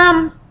are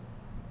some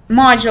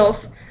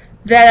modules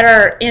that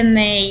are in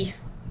a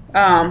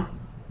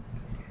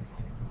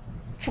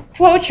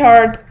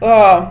flowchart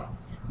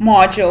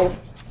module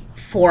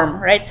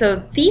form, right?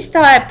 So these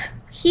type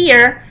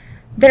here,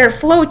 they're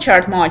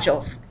flowchart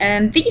modules,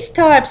 and these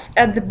types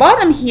at the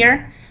bottom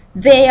here,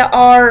 they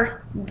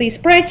are the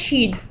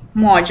spreadsheet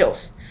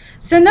modules.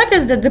 So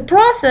notice that the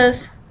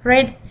process,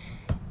 right,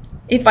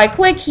 if I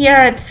click here,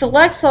 it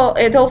selects all,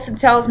 it also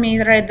tells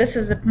me, right, this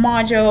is a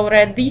module,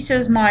 right, this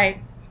is my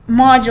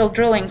module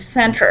drilling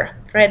center,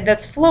 right,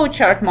 that's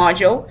flowchart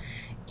module,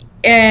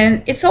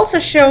 and it's also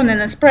shown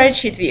in a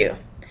spreadsheet view.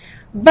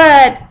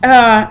 But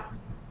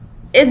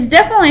it's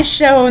definitely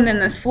shown in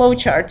this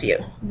flowchart view.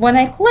 When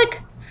I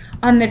click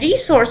on the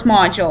resource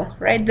module,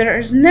 right, there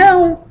is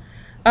no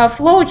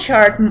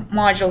flowchart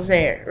modules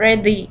there,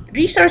 right? The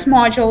resource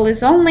module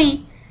is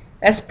only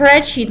a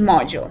spreadsheet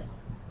module,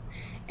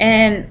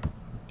 and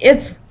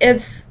it's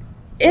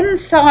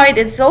inside.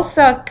 It's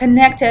also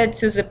connected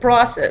to the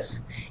process.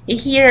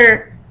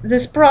 Here,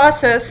 this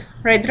process,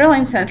 right,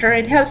 drilling center,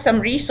 it has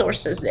some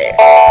resources there,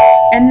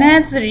 and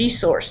that's the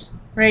resource,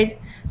 right?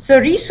 So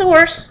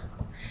resource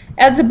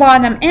at the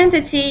bottom,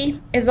 entity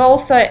is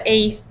also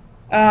a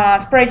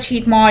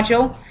spreadsheet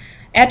module,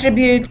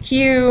 attribute,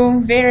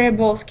 queue,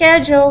 variable,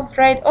 schedule,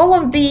 right? All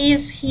of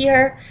these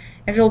here,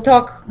 and we'll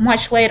talk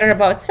much later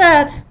about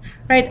sets,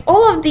 right?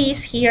 All of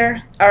these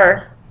here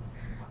are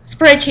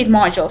spreadsheet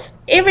modules.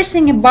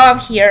 Everything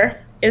above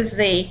here is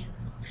a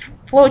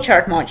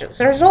flowchart module.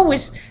 So there's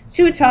always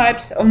two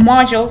types of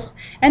modules,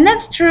 and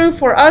that's true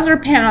for other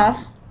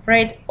panels,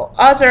 right?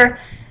 Other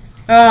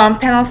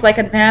panels like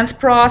advanced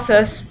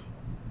process,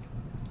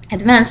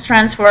 advanced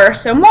transfer.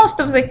 So most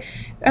of the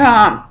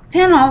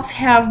panels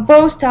have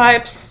both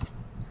types.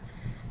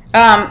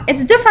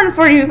 It's different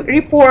for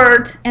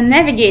report and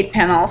navigate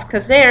panels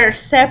because they're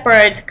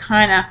separate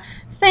kind of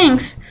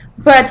things.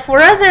 But for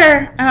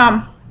other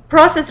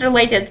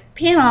process-related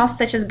panels,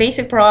 such as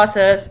basic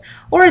process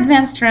or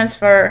advanced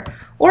transfer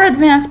or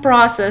advanced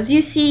process,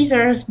 you see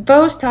there's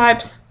both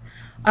types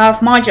of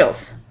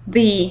modules.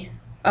 The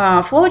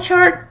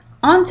flowchart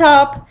on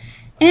top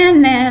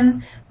and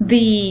then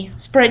the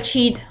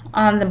spreadsheet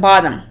on the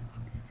bottom.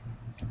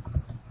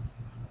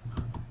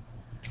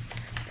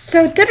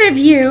 So to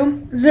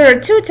review, there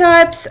are two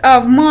types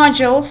of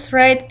modules,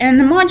 right? And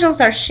the modules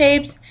are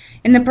shapes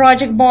in the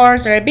project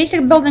bars. There are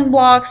basic building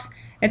blocks.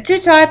 And two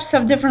types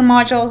of different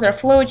modules are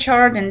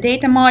flowchart and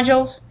data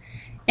modules.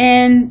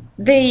 And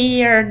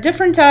they are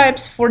different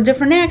types for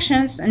different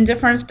actions and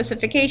different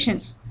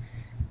specifications.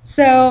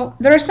 So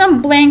there are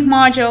some blank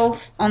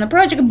modules on the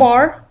project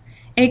bar.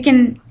 And you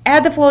can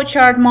add the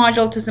flowchart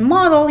module to the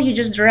model. You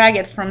just drag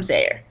it from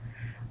there,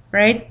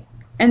 right?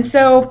 And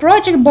so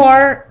project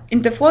bar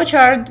in the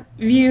flowchart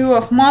view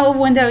of model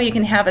window, you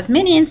can have as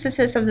many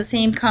instances of the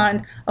same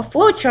kind of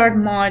flowchart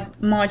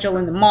module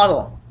in the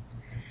model.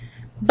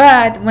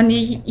 But when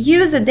you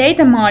use a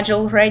data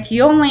module, right,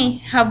 you only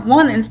have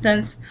one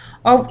instance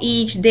of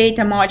each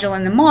data module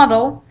in the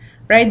model,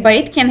 right? But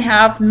it can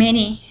have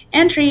many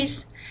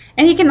entries,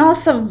 and you can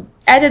also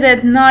edit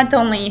it not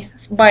only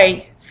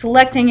by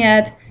selecting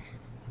it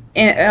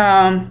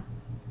and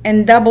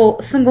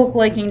single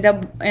clicking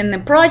in the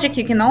project,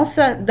 you can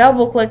also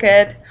double click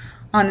it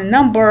on a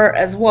number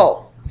as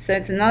well. So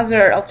it's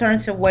another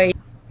alternative way.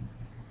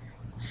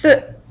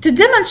 So to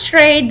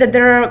demonstrate that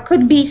there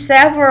could be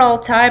several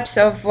types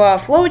of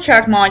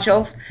flowchart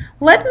modules,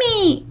 let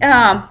me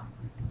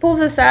pull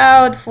this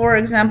out, for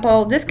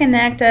example,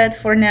 disconnect it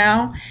for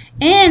now,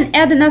 and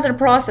add another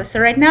process. So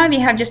right now we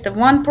have just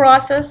one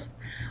process.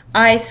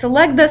 I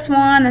select this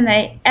one and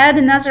I add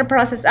another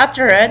process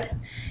after it.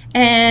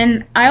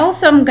 And I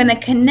also am going to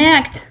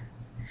connect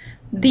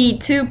the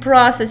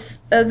process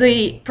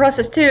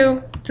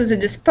 2 to the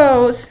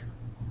dispose.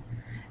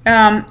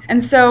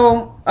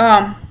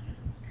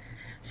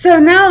 So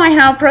now I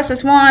have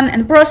process 1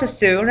 and process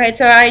 2, right?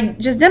 So I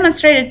just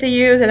demonstrated to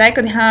you that I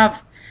could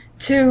have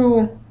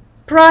two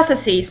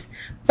processes.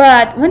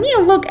 But when you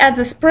look at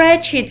the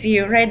spreadsheet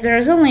view, right, there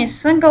is only a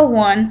single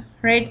one,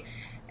 right?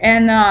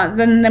 And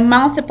then the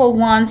multiple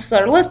ones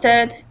are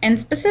listed.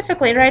 And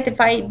specifically, right, if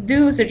I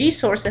do the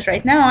resources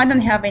right now, I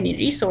don't have any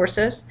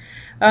resources.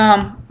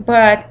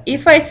 But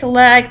if I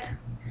select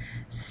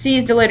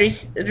cease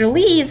delete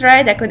release,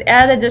 right, I could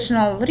add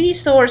additional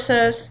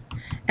resources.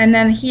 And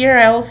then here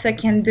I also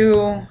can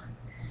do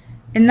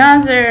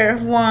another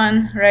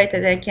one, right,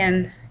 that I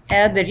can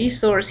add the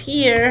resource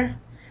here.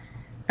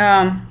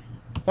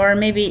 Or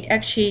maybe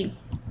actually,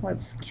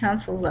 let's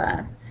cancel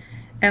that.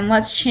 And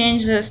let's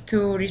change this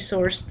to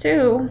resource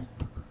 2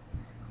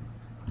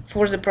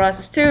 for the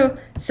process 2.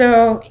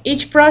 So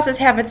each process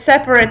have its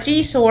separate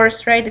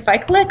resource, right? If I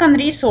click on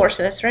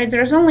resources, right,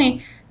 there's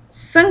only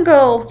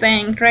single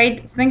thing,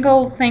 right?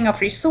 Single thing of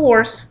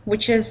resource,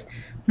 which is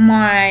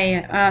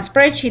my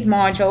spreadsheet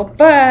module,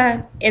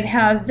 but it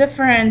has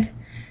different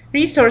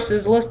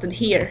resources listed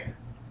here.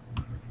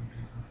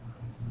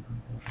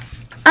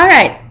 All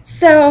right,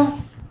 so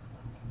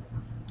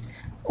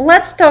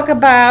let's talk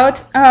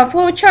about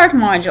flowchart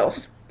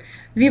modules.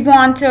 We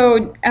want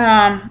to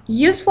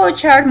use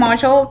flowchart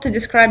module to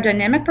describe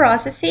dynamic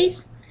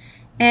processes,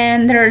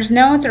 and there's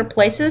nodes or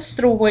places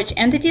through which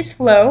entities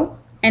flow,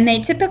 and they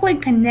typically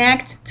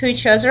connect to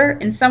each other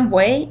in some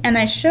way. And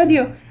I showed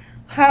you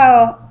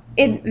how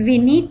we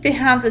need to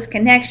have this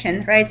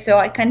connection, right? So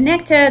I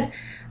connected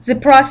the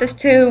process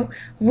 2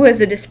 with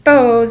the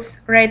dispose,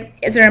 right?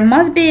 There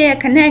must be a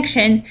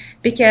connection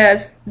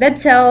because that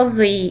tells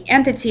the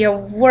entity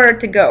of where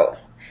to go.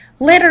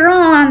 Later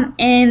on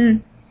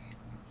in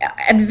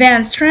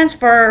advanced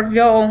transfer,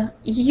 we'll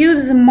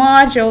use the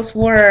modules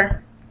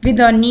where we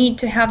don't need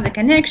to have the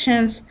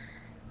connections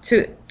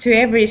to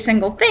every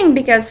single thing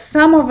because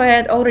some of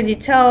it already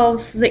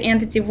tells the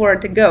entity where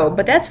to go,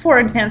 but that's for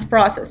advanced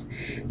process.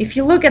 If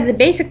you look at the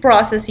basic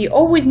process, you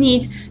always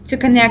need to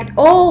connect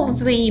all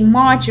the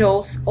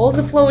modules, all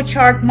the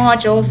flowchart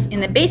modules in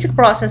the basic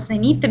process. They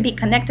need to be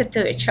connected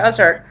to each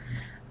other,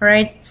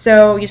 right?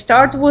 So you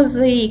start with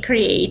the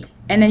create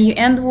and then you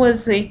end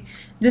with the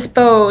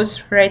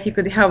dispose, right? You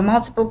could have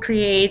multiple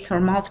creates or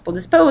multiple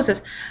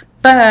disposes,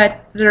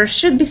 but there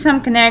should be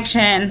some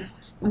connection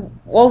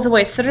all the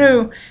way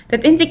through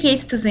that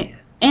indicates to the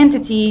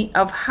entity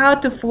of how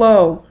to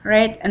flow,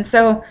 right? And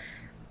so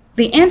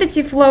the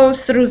entity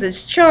flows through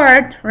this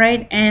chart,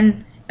 right?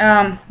 And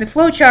the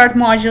flowchart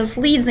modules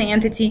lead the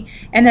entity,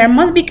 and there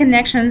must be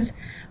connections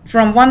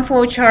from one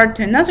flowchart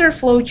to another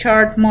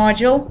flowchart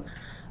module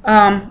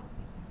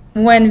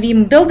when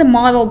we build a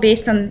model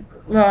based on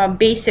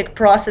basic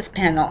process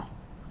panel.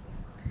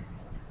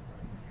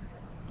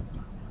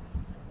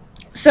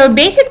 So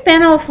basic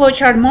panel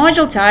flowchart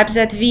module types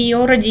that we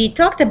already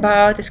talked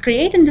about is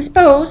create and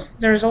dispose.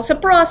 There is also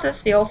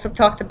process. We also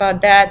talked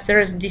about that.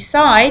 There is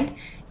decide,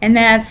 and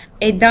that's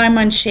a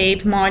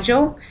diamond-shaped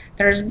module.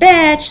 There's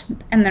batch,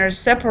 and there's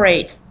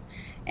separate.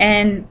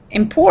 And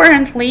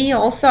importantly,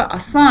 also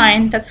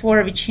assign. That's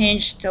where we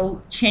change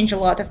a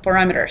lot of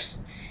parameters.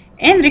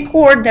 And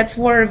record. That's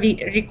where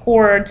we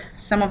record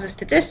some of the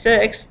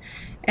statistics,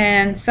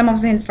 and some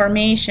of the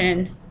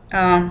information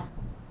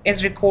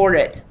is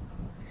recorded.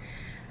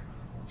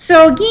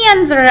 So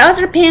again, there are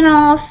other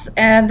panels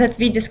that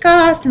we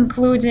discussed,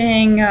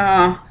 including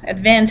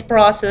advanced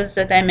process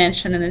that I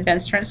mentioned in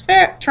advanced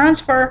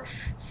transfer.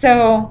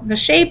 So the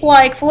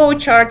shape-like flow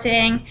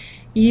charting,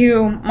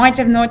 you might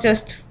have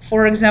noticed,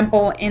 for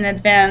example, in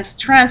advanced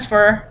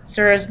transfer,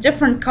 there is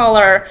different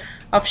color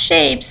of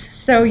shapes.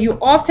 So you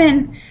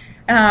often,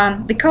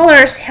 the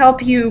colors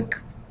help you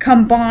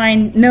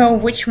know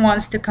which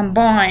ones to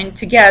combine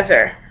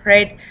together,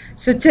 right?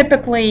 So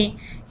typically,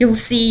 you'll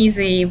see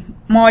the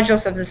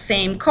modules of the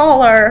same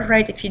color,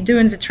 right? If you're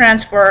doing the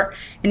transfer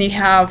and you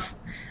have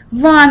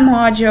one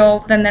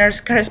module, then there's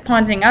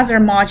corresponding other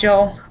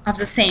module of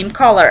the same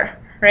color,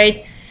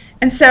 right?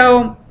 And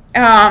so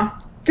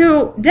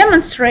to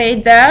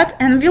demonstrate that,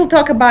 and we'll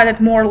talk about it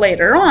more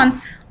later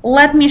on,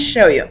 let me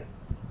show you.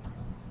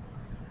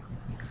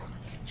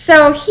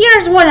 So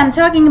here's what I'm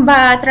talking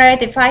about,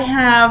 right? If I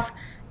have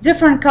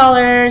different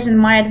colors in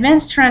my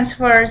advanced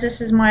transfers,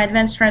 this is my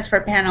advanced transfer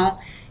panel.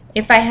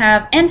 If I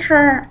have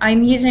enter,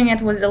 I'm using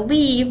it with the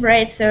leave,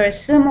 right? So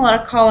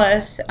similar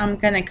colors I'm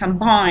going to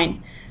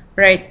combine,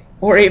 right?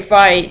 Or if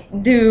I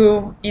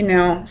do,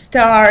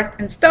 start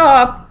and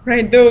stop,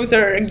 right? Those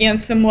are, again,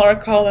 similar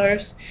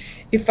colors.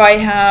 If I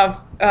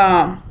have,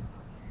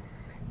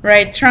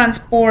 right,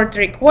 transport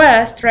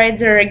request, right?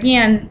 They're,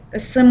 again, a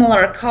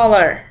similar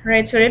color,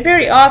 right? So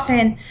very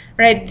often,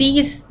 right,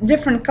 these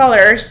different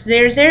colors,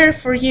 they're there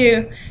for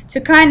you to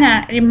kind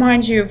of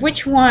remind you of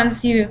which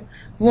ones you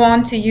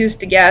want to use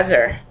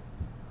together.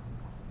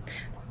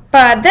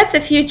 But that's a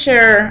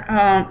future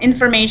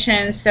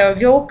information, so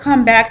we'll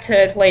come back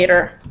to it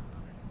later.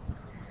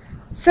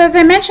 So as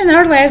I mentioned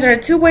earlier, there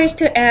are two ways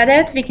to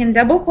edit. We can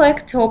double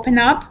click to open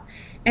up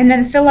and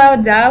then fill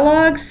out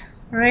dialogues,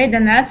 right?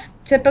 And that's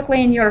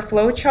typically in your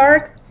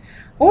flowchart.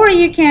 Or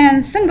you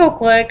can single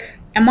click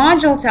a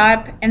module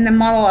type in the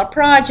model or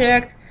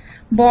project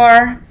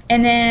bar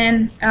and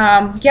then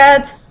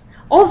get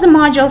all the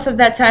modules of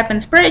that type in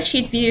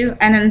spreadsheet view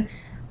and then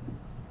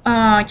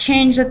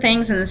change the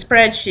things in the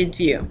spreadsheet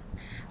view.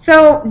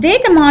 So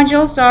data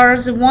modules are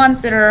the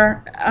ones that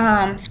are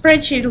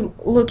spreadsheet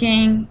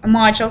looking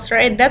modules,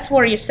 right? That's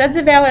where you set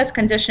the values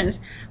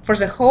conditions for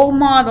the whole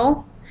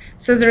model.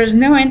 So there is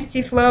no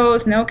entity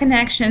flows, no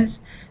connections.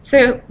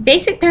 So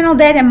basic panel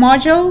data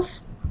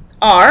modules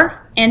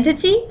are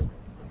entity,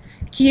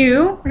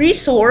 queue,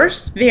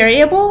 resource,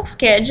 variable,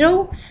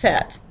 schedule,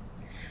 set.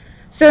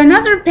 So in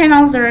other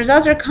panels there is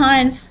other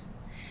kinds.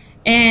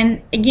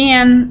 And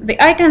again, the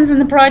icons in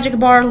the project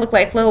bar look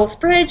like little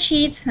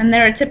spreadsheets, and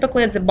they're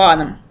typically at the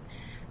bottom.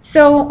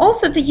 So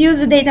also to use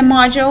the data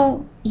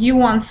module, you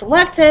want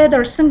selected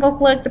or single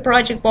click the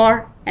project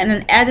bar and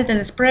then add it in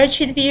the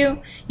spreadsheet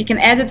view. You can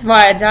add it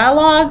via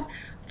dialog,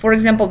 for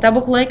example,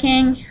 double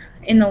clicking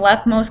in the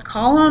leftmost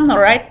column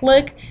or right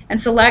click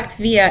and select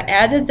via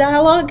added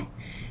dialog.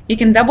 You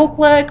can double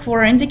click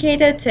or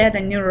indicate it to add a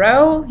new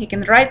row. You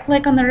can right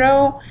click on the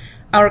row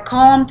or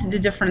column to do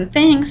different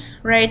things,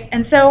 right?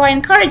 And so I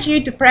encourage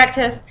you to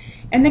practice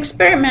and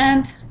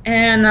experiment,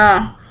 and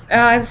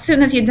as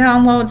soon as you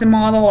download the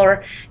model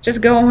or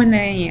just go in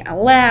a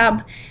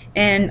lab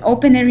and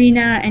open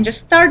Arena and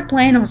just start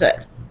playing with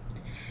it.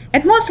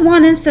 At most,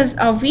 one instance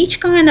of each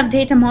kind of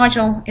data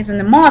module is in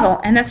the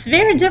model, and that's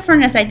very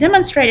different. As I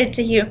demonstrated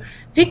to you,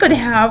 we could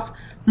have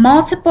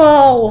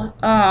multiple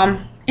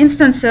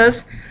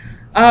instances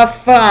of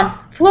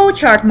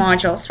flowchart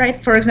modules,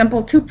 right? For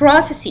example, two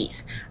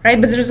processes, right?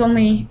 But there's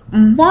only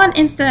one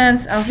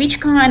instance of each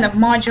kind of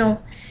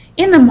module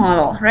in the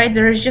model, right?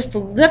 There is just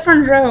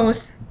different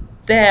rows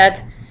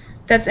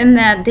that's in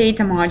that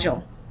data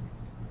module.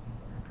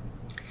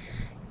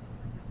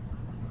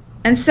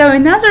 And so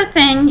another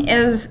thing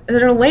is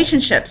the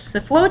relationships. The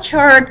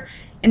flowchart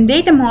and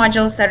data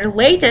modules are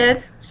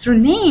related through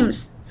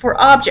names for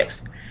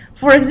objects.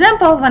 For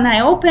example, when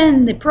I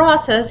opened the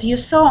process, you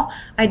saw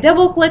I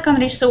double click on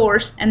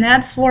resource, and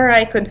that's where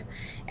I could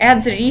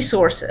add the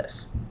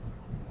resources.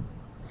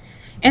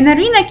 And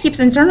Arena keeps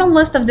internal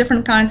list of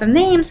different kinds of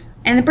names,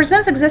 and it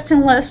presents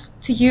existing lists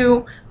to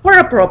you where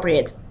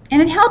appropriate.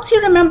 And it helps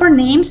you remember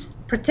names,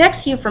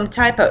 protects you from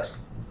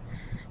typos.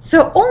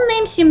 So all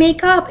names you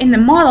make up in the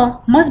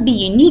model must be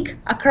unique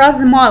across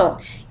the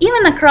model,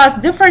 even across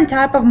different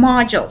type of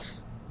modules.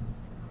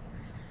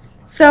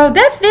 So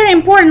that's very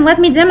important. Let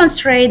me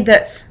demonstrate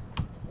this.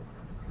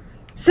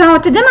 So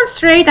to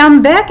demonstrate,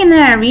 I'm back in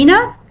the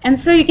Arena, and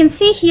so you can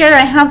see here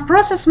I have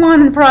process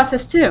 1 and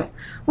process 2.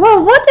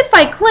 Well, what if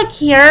I click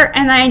here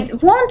and I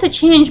want to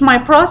change my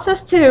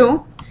process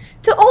 2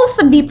 to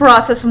also be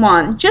process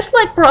 1, just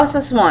like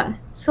process 1?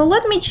 So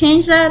let me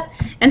change that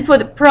and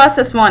put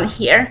process 1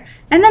 here,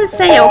 and then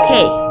say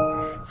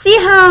OK. See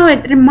how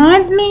it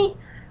reminds me?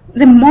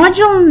 The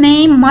module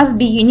name must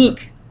be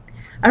unique.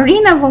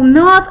 Arena will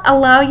not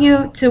allow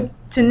you to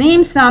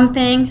name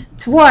something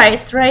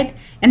twice, right,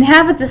 and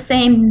have it the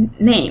same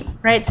name,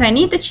 right? So I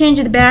need to change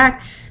it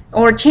back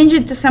or change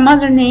it to some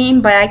other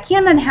name, but I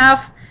cannot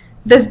have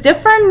this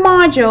different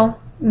module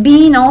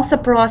being also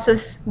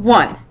process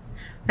 1,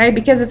 right,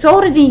 because it's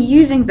already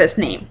using this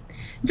name.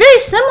 Very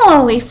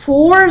similarly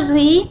for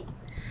the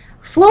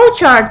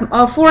flowchart,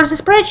 for the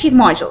spreadsheet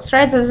modules,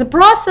 right? So the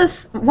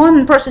process 1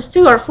 and process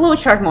 2 are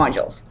flowchart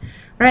modules,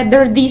 right?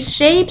 There are these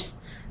shapes,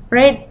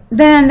 right?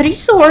 Then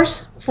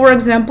resource, for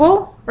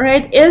example,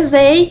 right, is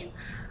a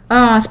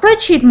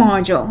spreadsheet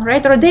module,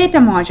 right, or data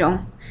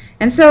module.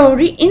 And so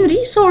in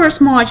resource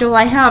module,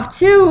 I have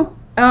two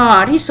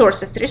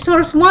resources,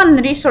 resource 1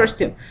 and resource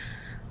 2.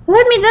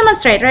 Let me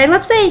demonstrate, right?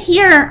 Let's say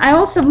here I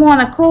also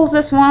want to call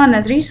this one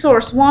as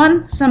resource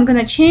 1, so I'm going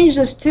to change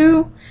this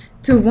 2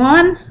 to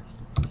 1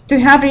 to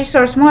have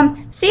resource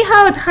 1. See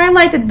how it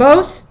highlighted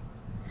both?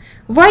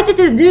 Why did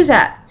it do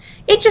that?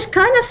 It's just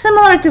kind of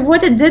similar to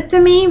what it did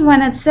to me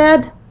when it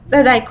said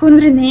that I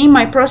couldn't rename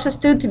my process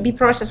 2 to be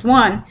process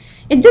 1.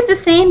 It did the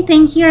same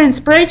thing here in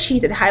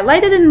spreadsheet. It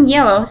highlighted in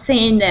yellow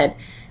saying that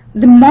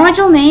the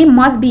module name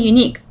must be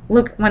unique.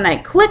 Look, when I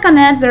click on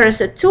it, there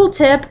is a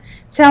tooltip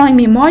telling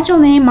me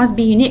module name must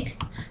be unique.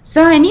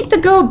 So I need to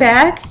go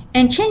back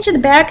and change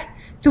it back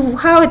to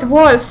how it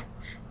was,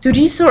 to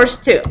resource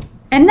 2.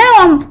 And now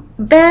I'm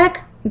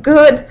back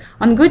good,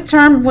 on good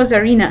terms with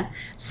Arena.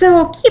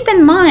 So keep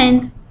in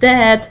mind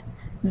that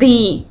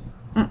the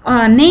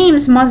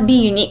names must be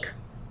unique.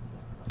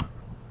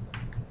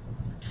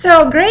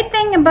 So great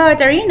thing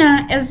about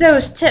Arena is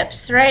those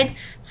tips, right?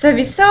 So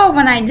we saw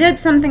when I did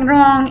something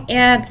wrong,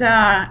 it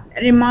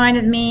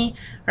reminded me,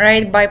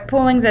 right, by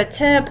pulling the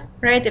tip,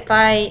 right? If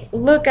I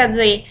look at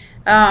the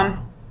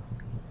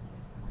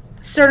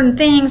certain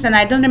things and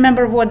I don't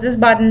remember what this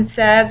button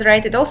says,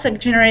 right, it also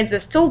generates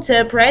this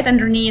tooltip right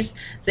underneath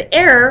the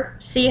error.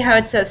 See how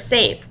it says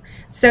save.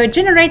 So it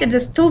generated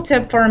this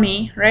tooltip for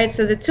me, right?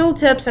 So the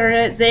tooltips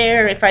are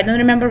there. If I don't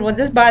remember what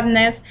this button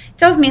is, it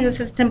tells me this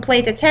is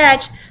template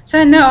attach,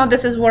 so I know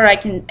this is where I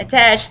can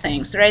attach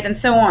things, right, and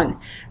so on,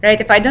 right?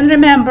 If I don't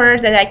remember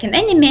that I can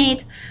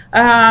animate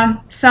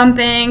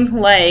something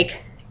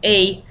like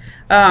a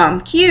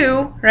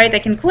queue, right, I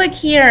can click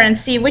here and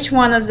see which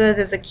one is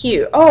a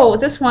queue. Oh,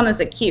 this one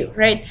is a queue,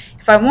 right?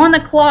 If I want a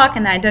clock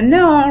and I don't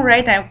know,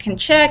 right, I can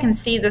check and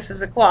see this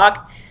is a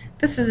clock.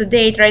 This is a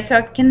date, right? So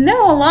I can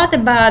know a lot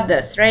about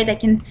this, right? I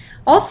can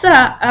also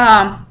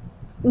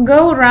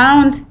go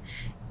around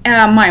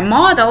my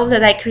models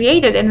that I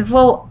created and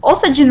will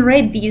also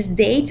generate these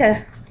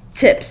data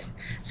tips.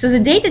 So the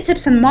data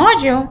tips and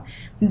module,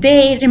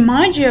 they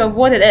remind you of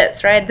what it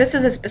is, right? This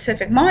is a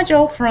specific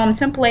module from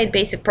template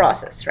basic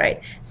process,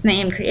 right? It's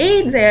name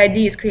create, the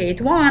ID is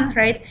create1,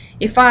 right?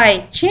 If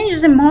I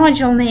change the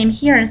module name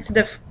here instead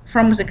of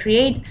from the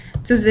create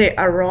to the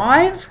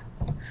arrive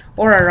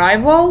or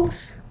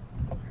arrivals,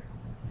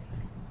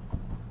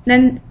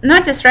 then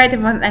notice, right,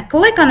 if I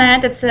click on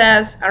it, it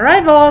says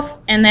arrivals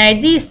and the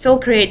ID is still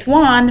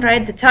create1,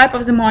 right? The type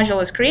of the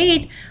module is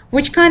create,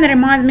 which kind of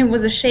reminds me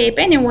with the shape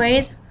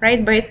anyways,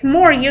 right? But it's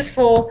more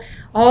useful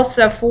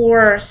also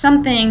for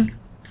something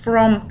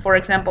from, for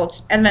example,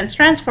 advanced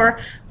transfer,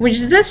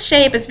 which this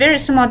shape is very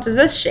similar to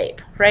this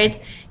shape,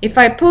 right? If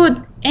I put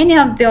any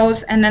of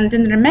those and then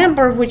didn't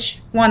remember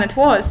which one it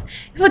was,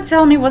 it would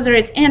tell me whether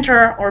it's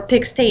enter or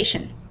pick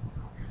station,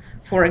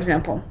 for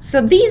example.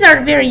 So these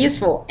are very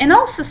useful. And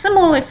also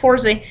similarly for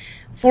the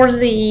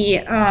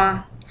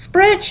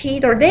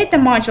spreadsheet or data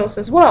modules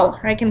as well.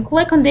 I can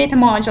click on data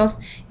modules,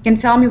 it can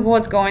tell me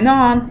what's going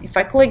on. If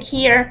I click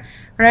here,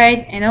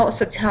 right, and it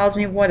also tells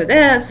me what it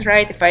is,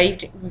 right? If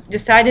I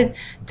decided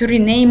to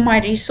rename my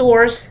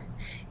resource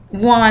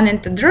 1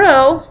 into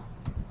drill,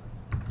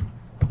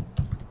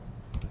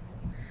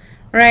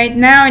 right,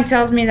 now it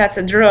tells me that's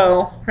a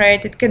drill,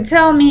 right? It can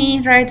tell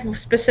me, right,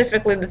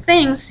 specifically the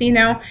things, you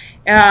know,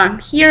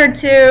 here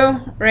too,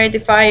 right,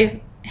 if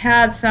I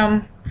had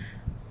some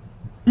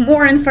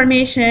more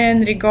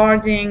information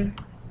regarding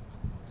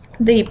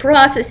the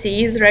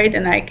processes, right,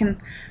 and I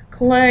can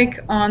click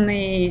on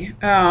the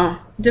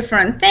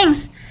different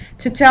things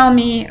to tell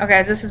me,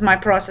 okay, this is my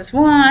process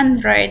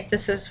 1, right,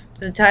 this is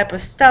the type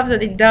of stuff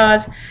that it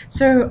does.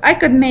 So I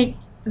could make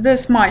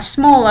this much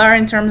smaller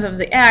in terms of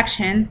the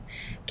action.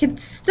 Can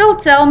still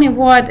tell me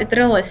what it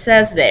really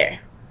says there,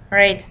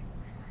 right?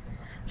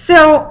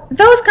 So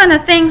those kind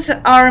of things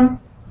are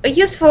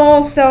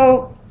useful.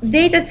 So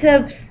data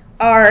tips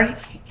are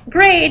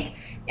great,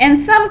 and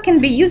some can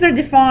be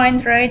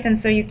user-defined, right? And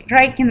so you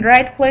can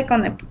right-click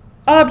on the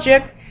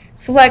object,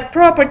 select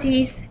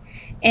properties,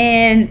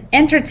 and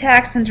enter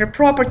text under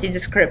property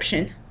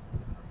description,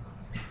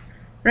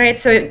 right?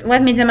 So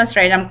let me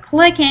demonstrate. I'm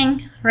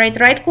clicking,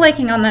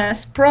 right-clicking on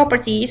this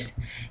properties,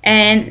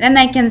 and then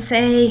I can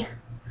say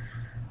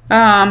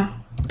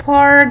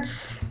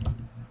parts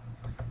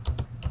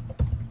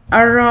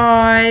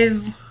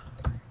arrive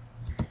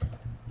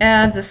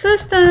add the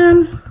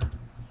system,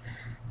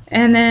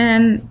 and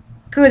then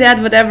could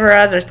add whatever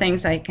other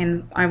things I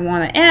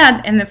want to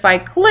add. And if I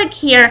click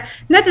here,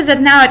 notice that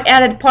now it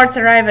added parts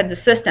arrive at the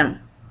system,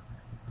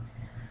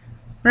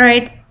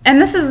 right? And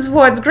this is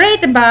what's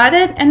great about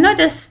it. And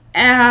notice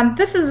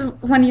this is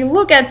when you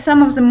look at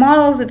some of the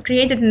models it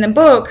created in the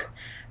book,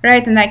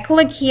 right? And I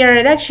click here,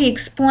 it actually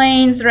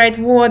explains, right,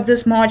 what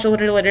this module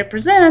really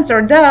represents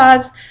or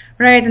does,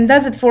 right? And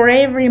does it for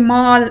every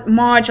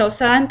module.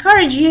 So I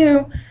encourage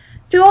you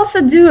to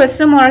also do a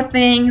similar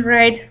thing,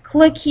 right?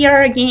 Click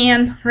here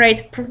again,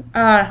 right?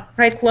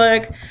 Right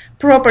click,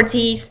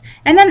 properties,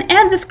 and then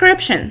add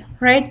description,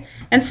 right?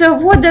 And so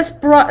what does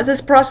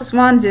this process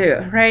one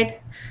do,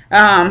 right?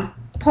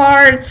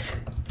 Parts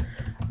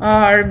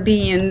are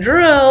being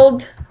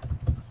drilled,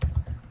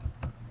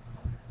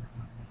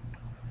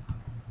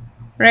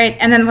 right?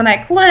 And then when I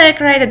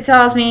click, right, it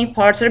tells me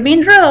parts are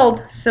being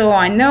drilled, so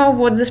I know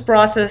what this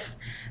process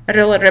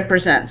really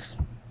represents.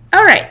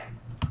 All right.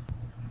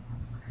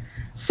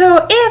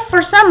 So if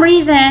for some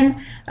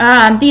reason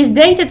these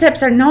data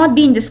types are not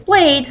being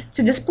displayed,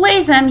 to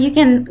display them, you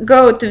can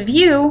go to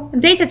View,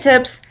 Data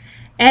Types,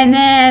 and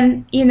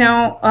then, you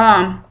know,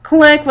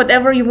 click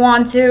whatever you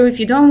want to. If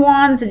you don't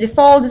want the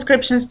default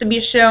descriptions to be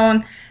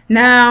shown,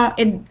 now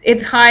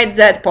it hides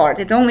that part.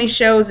 It only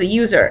shows the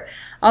user.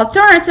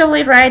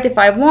 Alternatively, right, if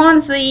I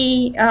want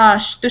the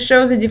to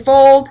show the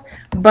default,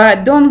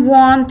 but don't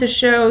want to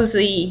show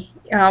the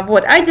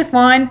what I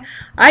define,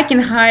 I can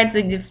hide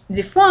the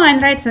define,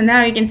 right? So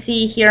now you can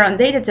see here on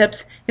data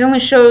types, it only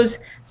shows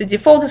the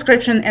default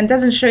description and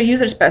doesn't show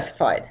user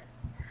specified.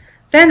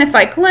 Then if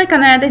I click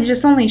on it, it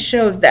just only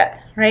shows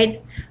that,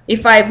 right?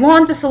 If I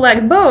want to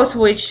select both,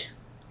 which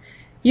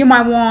you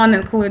might want to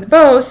include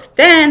both,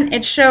 then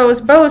it shows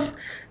both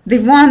the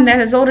one that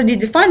is already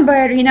defined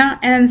by Arena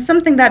and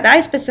something that I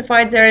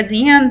specified there at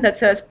the end that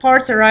says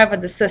parts arrive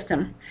at the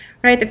system,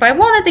 right? If I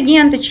want it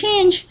again to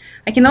change,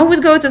 I can always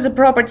go to the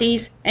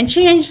properties and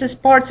change this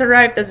parts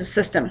arrived as a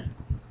system.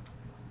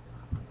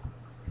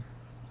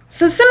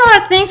 So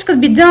similar things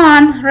could be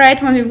done,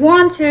 right, when we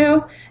want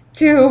to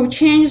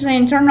change the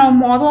internal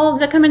model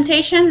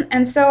documentation.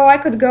 And so I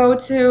could go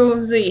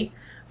to the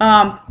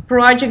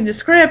project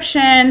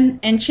description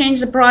and change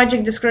the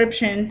project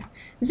description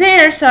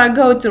there. So I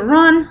go to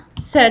Run,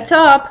 Set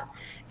Up,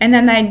 and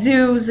then I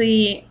do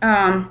the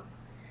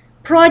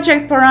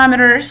project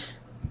parameters.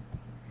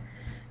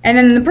 And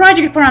then in the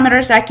project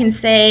parameters, I can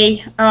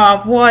say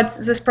what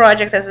this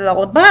project is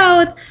all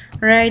about,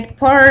 right?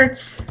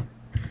 Parts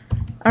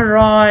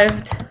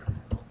arrived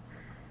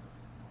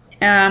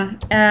at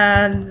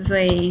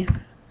the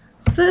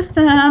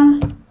system,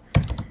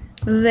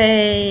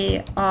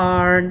 they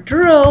are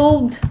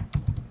drilled,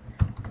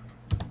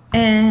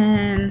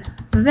 and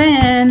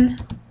then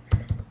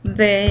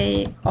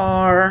they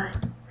are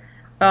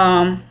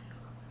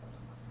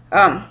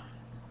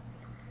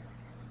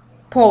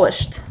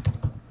polished.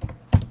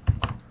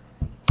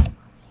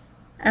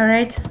 All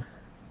right.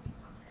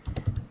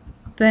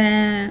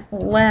 The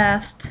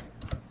last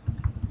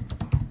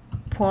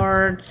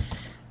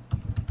parts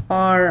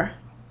are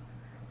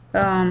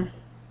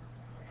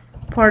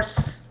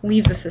parts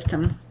leave the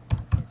system.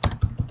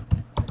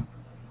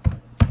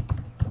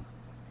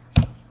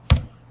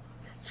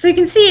 So you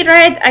can see,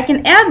 right, I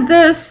can add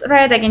this,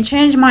 right, I can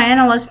change my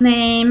analyst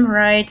name,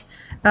 right,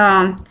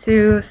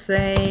 to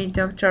say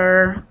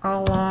Dr.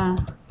 Allah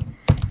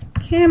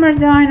Camera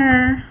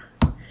Designer.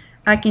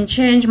 I can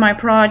change my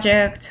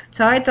project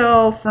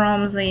title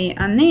from the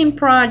unnamed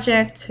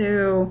project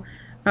to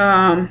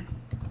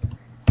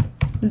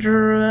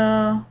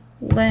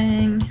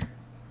drilling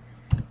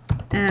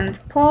and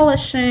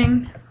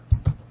polishing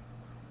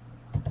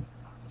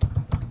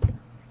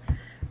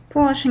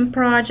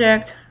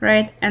project,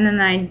 right? And then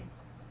I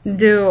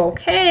do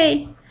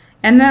OK,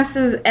 and this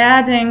is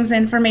adding the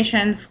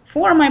information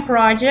for my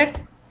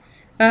project.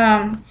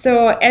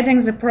 So adding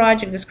the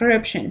project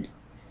description.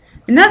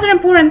 Another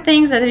important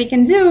thing that we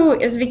can do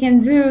is we can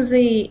do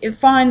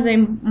find the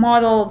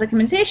model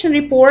documentation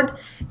report,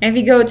 and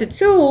we go to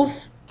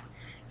Tools,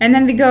 and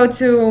then we go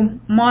to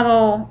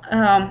Model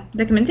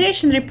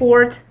Documentation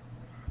Report,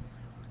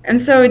 and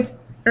so it's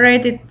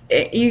right.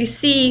 You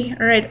see,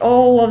 right,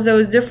 all of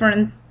those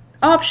different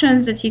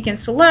options that you can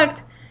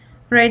select,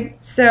 right?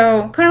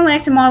 So currently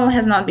active model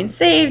has not been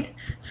saved,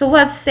 so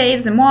let's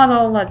save the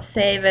model. Let's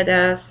save it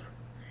as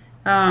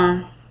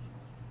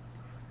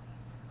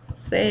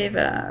save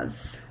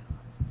as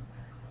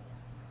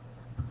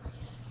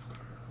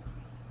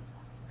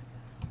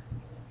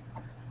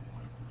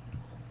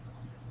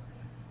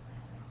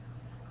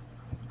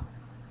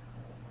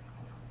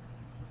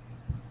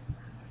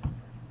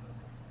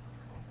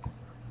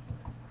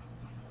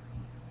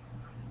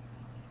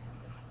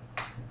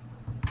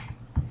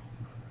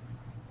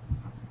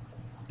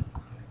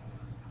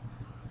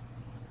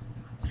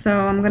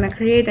so I'm gonna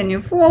create a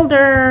new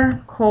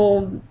folder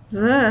called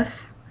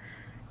this,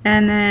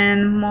 and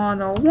then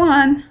model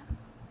 1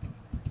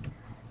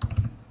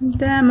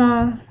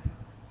 demo,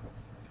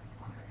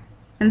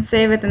 and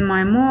save it in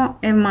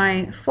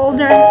my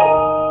folder.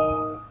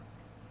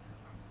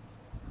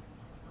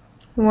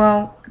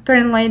 Well,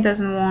 apparently it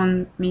doesn't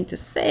want me to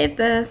save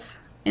this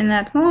in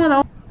that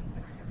model.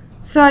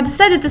 So I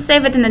decided to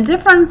save it in a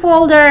different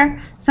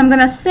folder. So I'm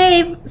gonna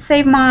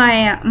save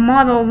my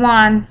model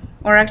 1,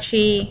 or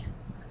actually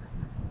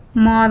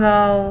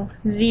model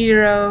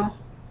 0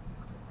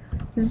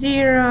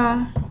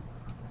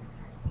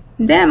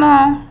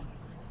 demo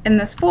in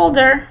this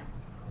folder.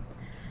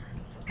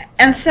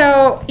 And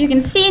so you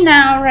can see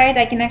now, right,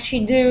 I can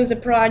actually do the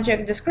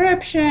project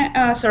description,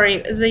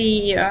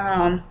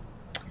 the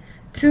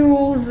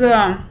tools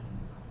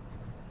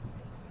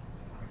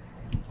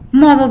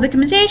model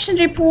documentation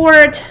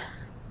report,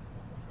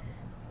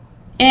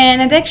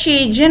 and it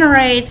actually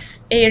generates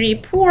a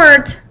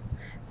report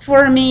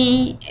for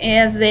me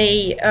as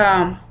a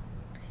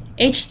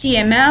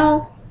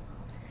HTML.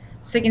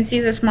 So you can see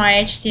this is my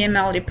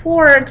HTML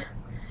report,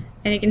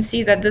 and you can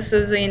see that this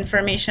is the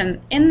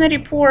information in the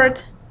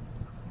report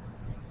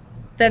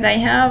that I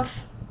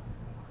have.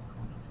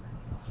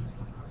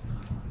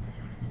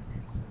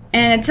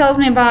 And it tells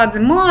me about the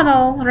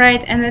model,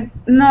 right? And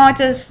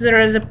notice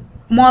there is a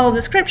model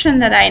description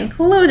that I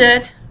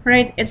included,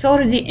 right? It's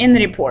already in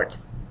the report,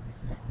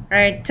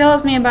 right? It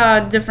tells me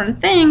about different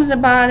things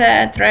about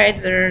it, right?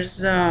 There's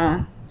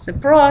the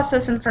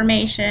process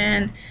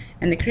information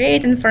and the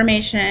create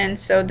information.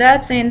 So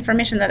that's the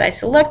information that I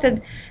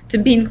selected to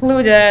be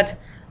included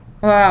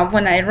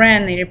when I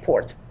ran the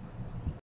report.